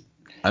Matthews.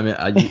 I mean,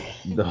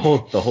 the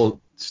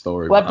whole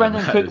story. Let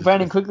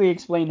Brendan quickly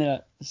explain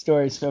the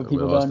story so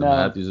people don't know.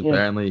 Matthews,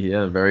 apparently he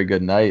had a very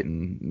good night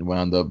and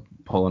wound up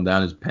pulling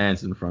down his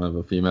pants in front of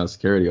a female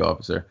security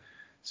officer.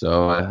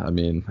 So, I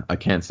mean, I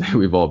can't say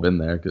we've all been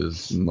there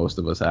because most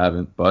of us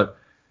haven't. But,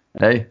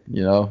 hey,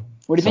 Well,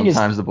 What do you think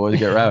Sometimes the boys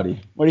get rowdy.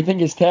 What do you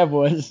think his tab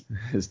was?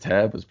 His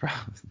tab was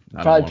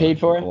probably paid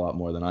for a lot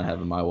more than I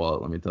have in my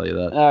wallet. Let me tell you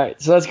that. All right,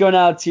 so let's go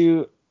now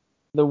to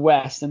the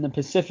West and the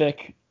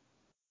Pacific.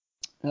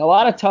 A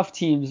lot of tough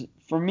teams.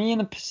 For me in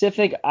the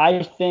Pacific, I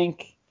did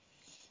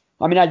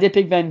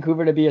pick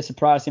Vancouver to be a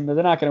surprise team, but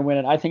they're not going to win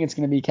it. I think it's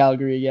going to be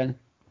Calgary again.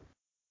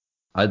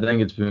 I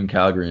think it's been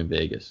Calgary and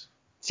Vegas.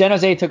 San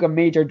Jose took a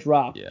major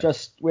drop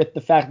just with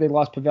the fact they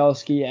lost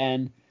Pavelski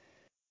and,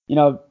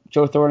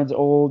 Joe Thornton's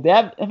old. They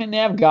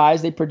have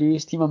guys. They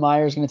produce. Timo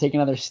Meier is going to take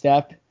another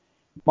step.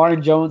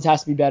 Martin Jones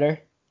has to be better.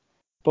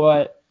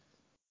 But,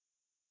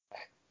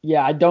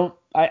 yeah,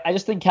 I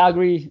just think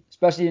Calgary,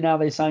 especially now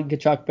they signed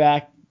Tkachuk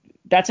back,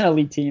 that's an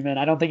elite team, and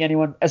I don't think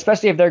anyone,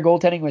 especially if they're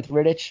goaltending with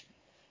Rittich,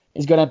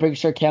 is good. I'm pretty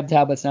sure Cam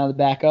Talbot's now the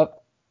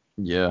backup.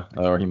 Yeah,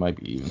 or he might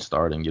be even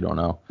starting. You don't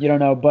know. You don't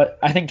know, but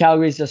I think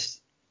Calgary's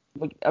just,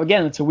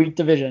 again, it's a weak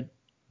division.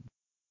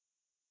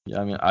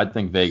 Yeah, I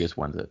think Vegas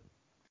wins it.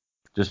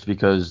 Just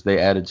because they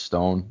added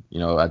Stone,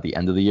 at the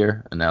end of the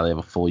year, and now they have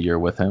a full year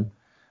with him.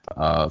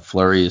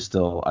 Fleury is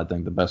still, I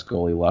think, the best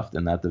goalie left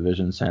in that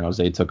division. San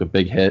Jose took a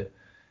big hit.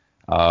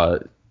 They're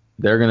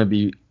going to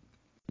be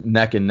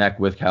neck and neck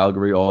with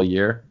Calgary all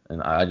year,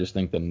 and I just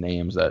think the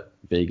names that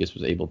Vegas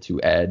was able to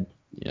add,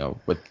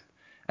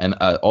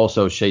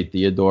 also Shea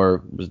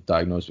Theodore was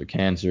diagnosed with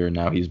cancer, and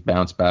now he's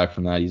bounced back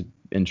from that. He's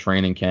in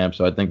training camp,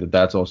 so I think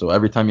that's also,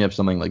 every time you have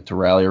something like to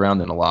rally around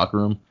in a locker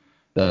room,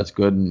 that's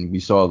good. And we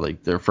saw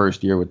their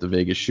first year with the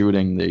Vegas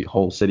shooting, the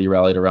whole city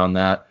rallied around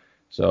that.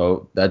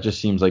 So that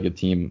just seems like a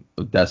team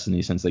of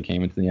destiny since they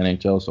came into the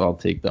NHL. So I'll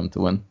take them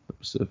to win the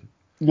Pacific.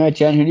 All right,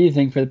 Jen, who do you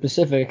think for the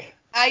Pacific?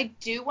 I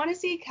do want to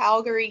see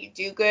Calgary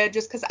do good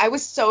just because I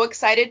was so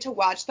excited to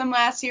watch them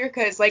last year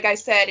because, like I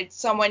said, it's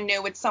someone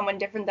new, it's someone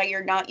different that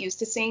you're not used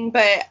to seeing.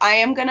 But I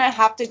am going to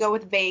have to go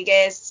with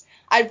Vegas.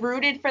 I've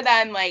rooted for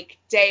them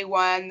day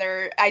one.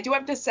 I do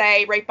have to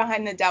say, right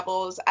behind the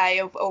Devils, I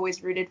have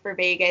always rooted for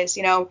Vegas.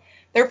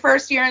 Their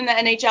first year in the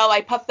NHL,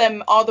 I put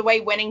them all the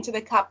way winning to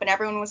the Cup, and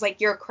everyone was like,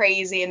 you're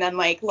crazy. And then,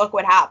 look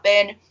what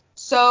happened.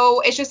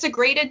 So it's just a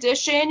great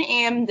addition,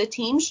 and the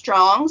team's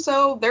strong,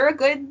 so they're a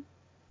good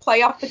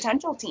playoff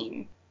potential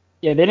team.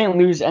 Yeah, they didn't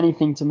lose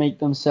anything to make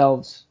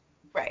themselves.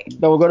 Right.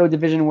 But we'll go to a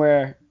division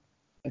where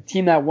a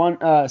team that won,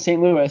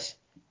 St. Louis,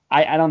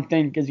 I don't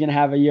think is going to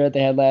have a year that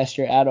they had last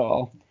year at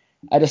all.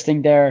 I just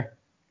think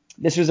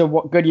this was a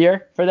good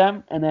year for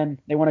them, and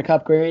then they won a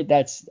Cup. Great.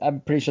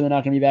 I'm pretty sure they're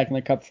not going to be back in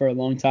the Cup for a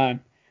long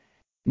time.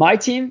 My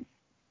team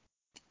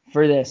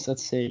for this,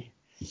 let's see.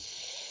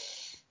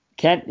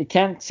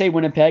 Can't say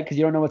Winnipeg because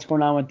you don't know what's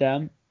going on with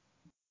them.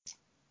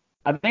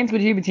 I think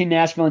it's between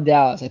Nashville and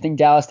Dallas. I think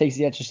Dallas takes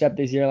the extra step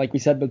this year, like we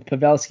said with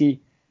Pavelski.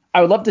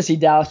 I would love to see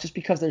Dallas just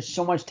because there's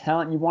so much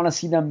talent. You want to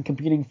see them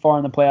competing far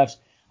in the playoffs.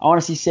 I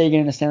want to see Sagan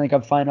in the Stanley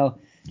Cup final.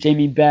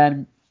 Jamie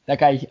Benn, that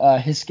guy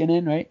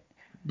Heiskanen, right?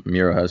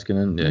 Miro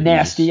Heiskanen, yeah,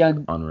 nasty,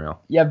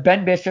 unreal. You have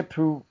Ben Bishop,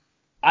 who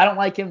I don't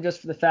like him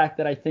just for the fact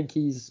that I think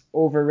he's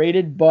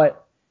overrated,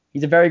 but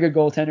he's a very good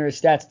goaltender. His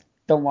stats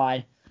don't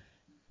lie.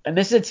 And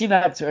this is a team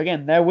that's,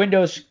 again, their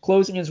window's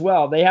closing as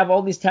well. They have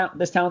all these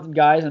talented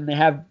guys, and they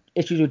have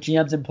issues with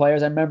GMs and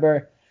players. I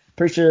remember,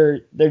 pretty sure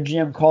their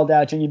GM called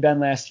out Jamie Benn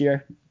last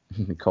year.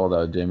 He called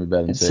out Jamie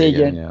Benn and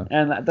Sagan, yeah.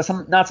 And that's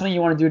not something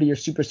you want to do to your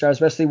superstar,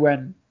 especially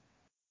when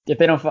if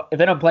they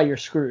don't play, you're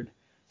screwed.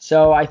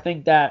 So I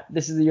think that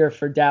this is the year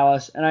for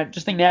Dallas, and I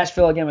just think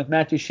Nashville again with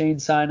Matt Duchene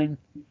signing,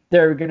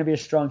 they're going to be a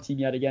strong team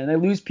yet again. They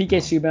lose PK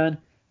Subban,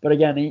 but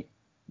again,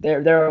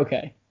 they're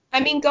okay.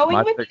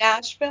 Going with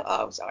Nashville,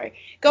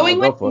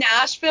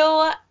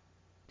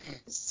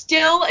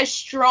 still a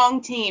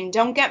strong team.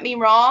 Don't get me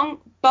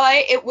wrong,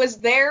 but it was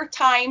their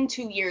time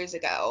 2 years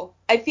ago.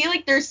 I feel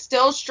like they're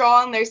still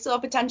strong. They still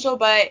have potential,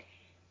 but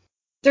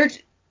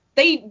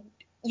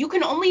you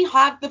can only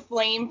have the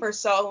flame for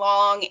so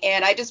long,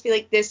 and I just feel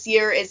like this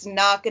year is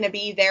not going to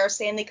be their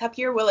Stanley Cup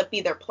year. Will it be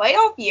their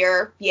playoff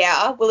year?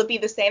 Yeah. Will it be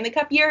the Stanley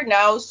Cup year?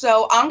 No.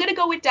 So I'm going to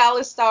go with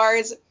Dallas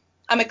Stars.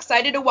 I'm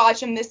excited to watch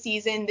them this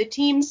season. The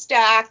team's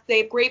stacked. They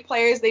have great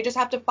players. They just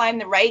have to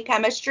find the right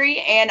chemistry,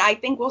 and I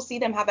think we'll see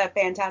them have a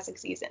fantastic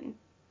season.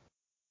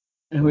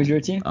 And who's your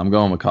team? I'm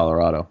going with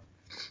Colorado.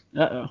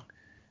 Uh-oh.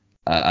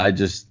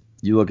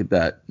 You look at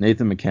that.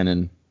 Nathan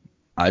McKinnon,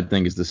 I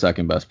think, is the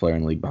second best player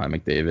in the league behind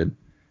McDavid.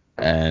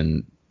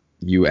 And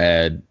you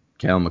add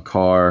Cale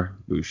Makar,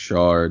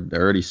 Bouchard,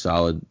 they're already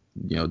solid,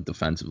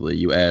 defensively.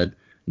 You add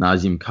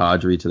Nazem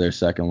Kadri to their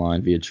second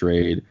line via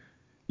trade.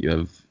 You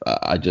have,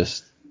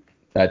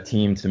 that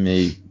team to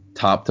me,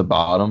 top to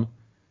bottom,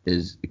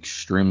 is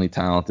extremely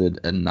talented,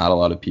 and not a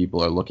lot of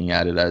people are looking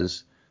at it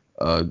as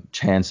a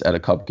chance at a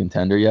cup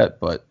contender yet.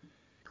 But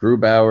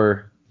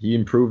Grubauer, he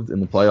improved in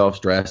the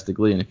playoffs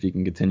drastically, and if he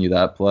can continue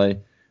that play,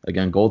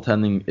 again,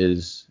 goaltending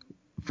is,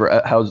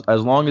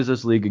 as long as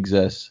this league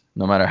exists,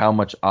 no matter how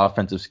much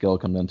offensive skill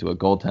comes into it,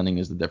 goaltending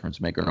is the difference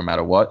maker no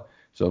matter what.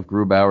 So if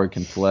Grubauer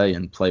can play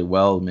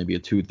well, maybe a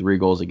 2-3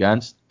 goals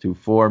against,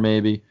 2-4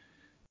 maybe,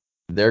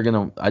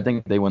 I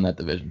think they win that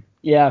division.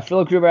 Yeah,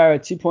 Philip Grubauer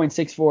at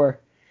 2.64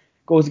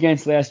 goals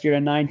against last year, a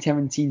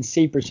 .917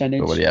 save percentage.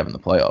 But what do you have in the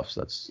playoffs?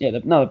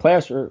 The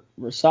playoffs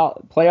were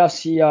solid.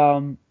 Playoffs, he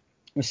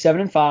was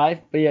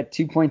 7-5, but he had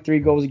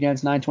 2.3 goals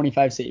against,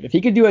 .925 save. If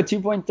he could do a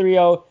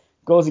 2.30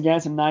 goals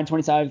against and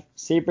 .925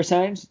 save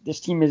percentage, this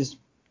team is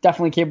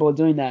definitely capable of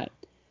doing that.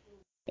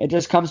 It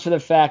just comes to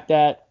the fact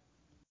that,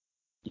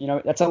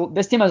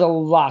 this team has a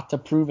lot to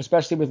prove,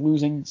 especially with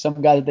losing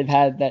some guys that they've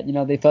had that,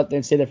 they thought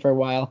they'd stay there for a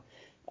while.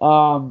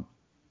 But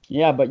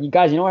you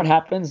guys, you know what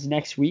happens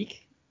next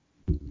week?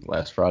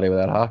 Last Friday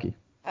without hockey.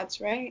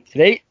 That's right.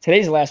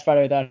 Today's the last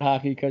Friday without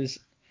hockey because,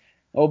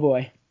 oh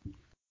boy.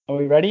 Are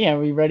we ready? Are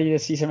we ready to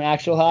see some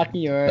actual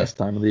hockey? Or best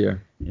time of the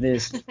year. It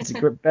is. It's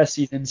the best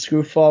season.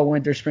 Screw fall,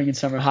 winter, spring, and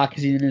summer. Hockey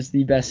season is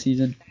the best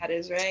season. That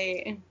is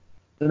right.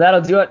 So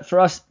that'll do it for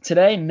us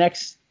today.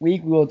 Next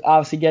week, we'll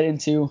obviously get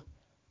into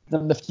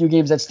the few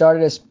games that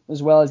started as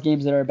well as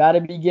games that are about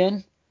to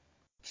begin.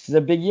 This is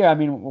a big year. I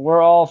mean,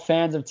 we're all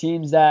fans of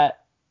teams that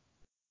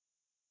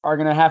are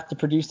going to have to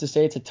produce to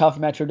stay. It's a tough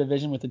Metro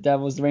division with the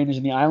Devils, the Rangers,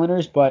 and the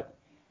Islanders, but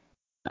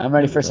I'm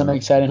ready for some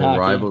exciting hockey.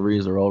 The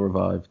rivalries are all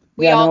revived.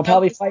 We all know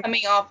who's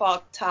coming off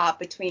top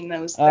between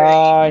those three.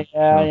 Oh,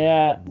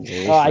 yeah.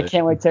 Oh, I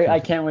can't wait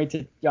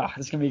to. Yeah,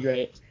 this is going to be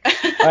great.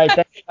 All right,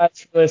 thanks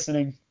guys for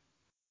listening.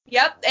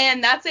 Yep,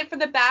 and that's it for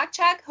the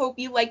Backcheck. Hope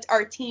you liked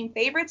our team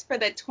favorites for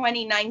the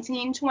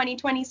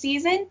 2019-2020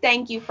 season.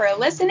 Thank you for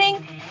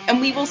listening,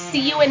 and we will see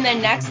you in the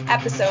next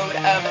episode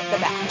of the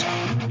Backcheck.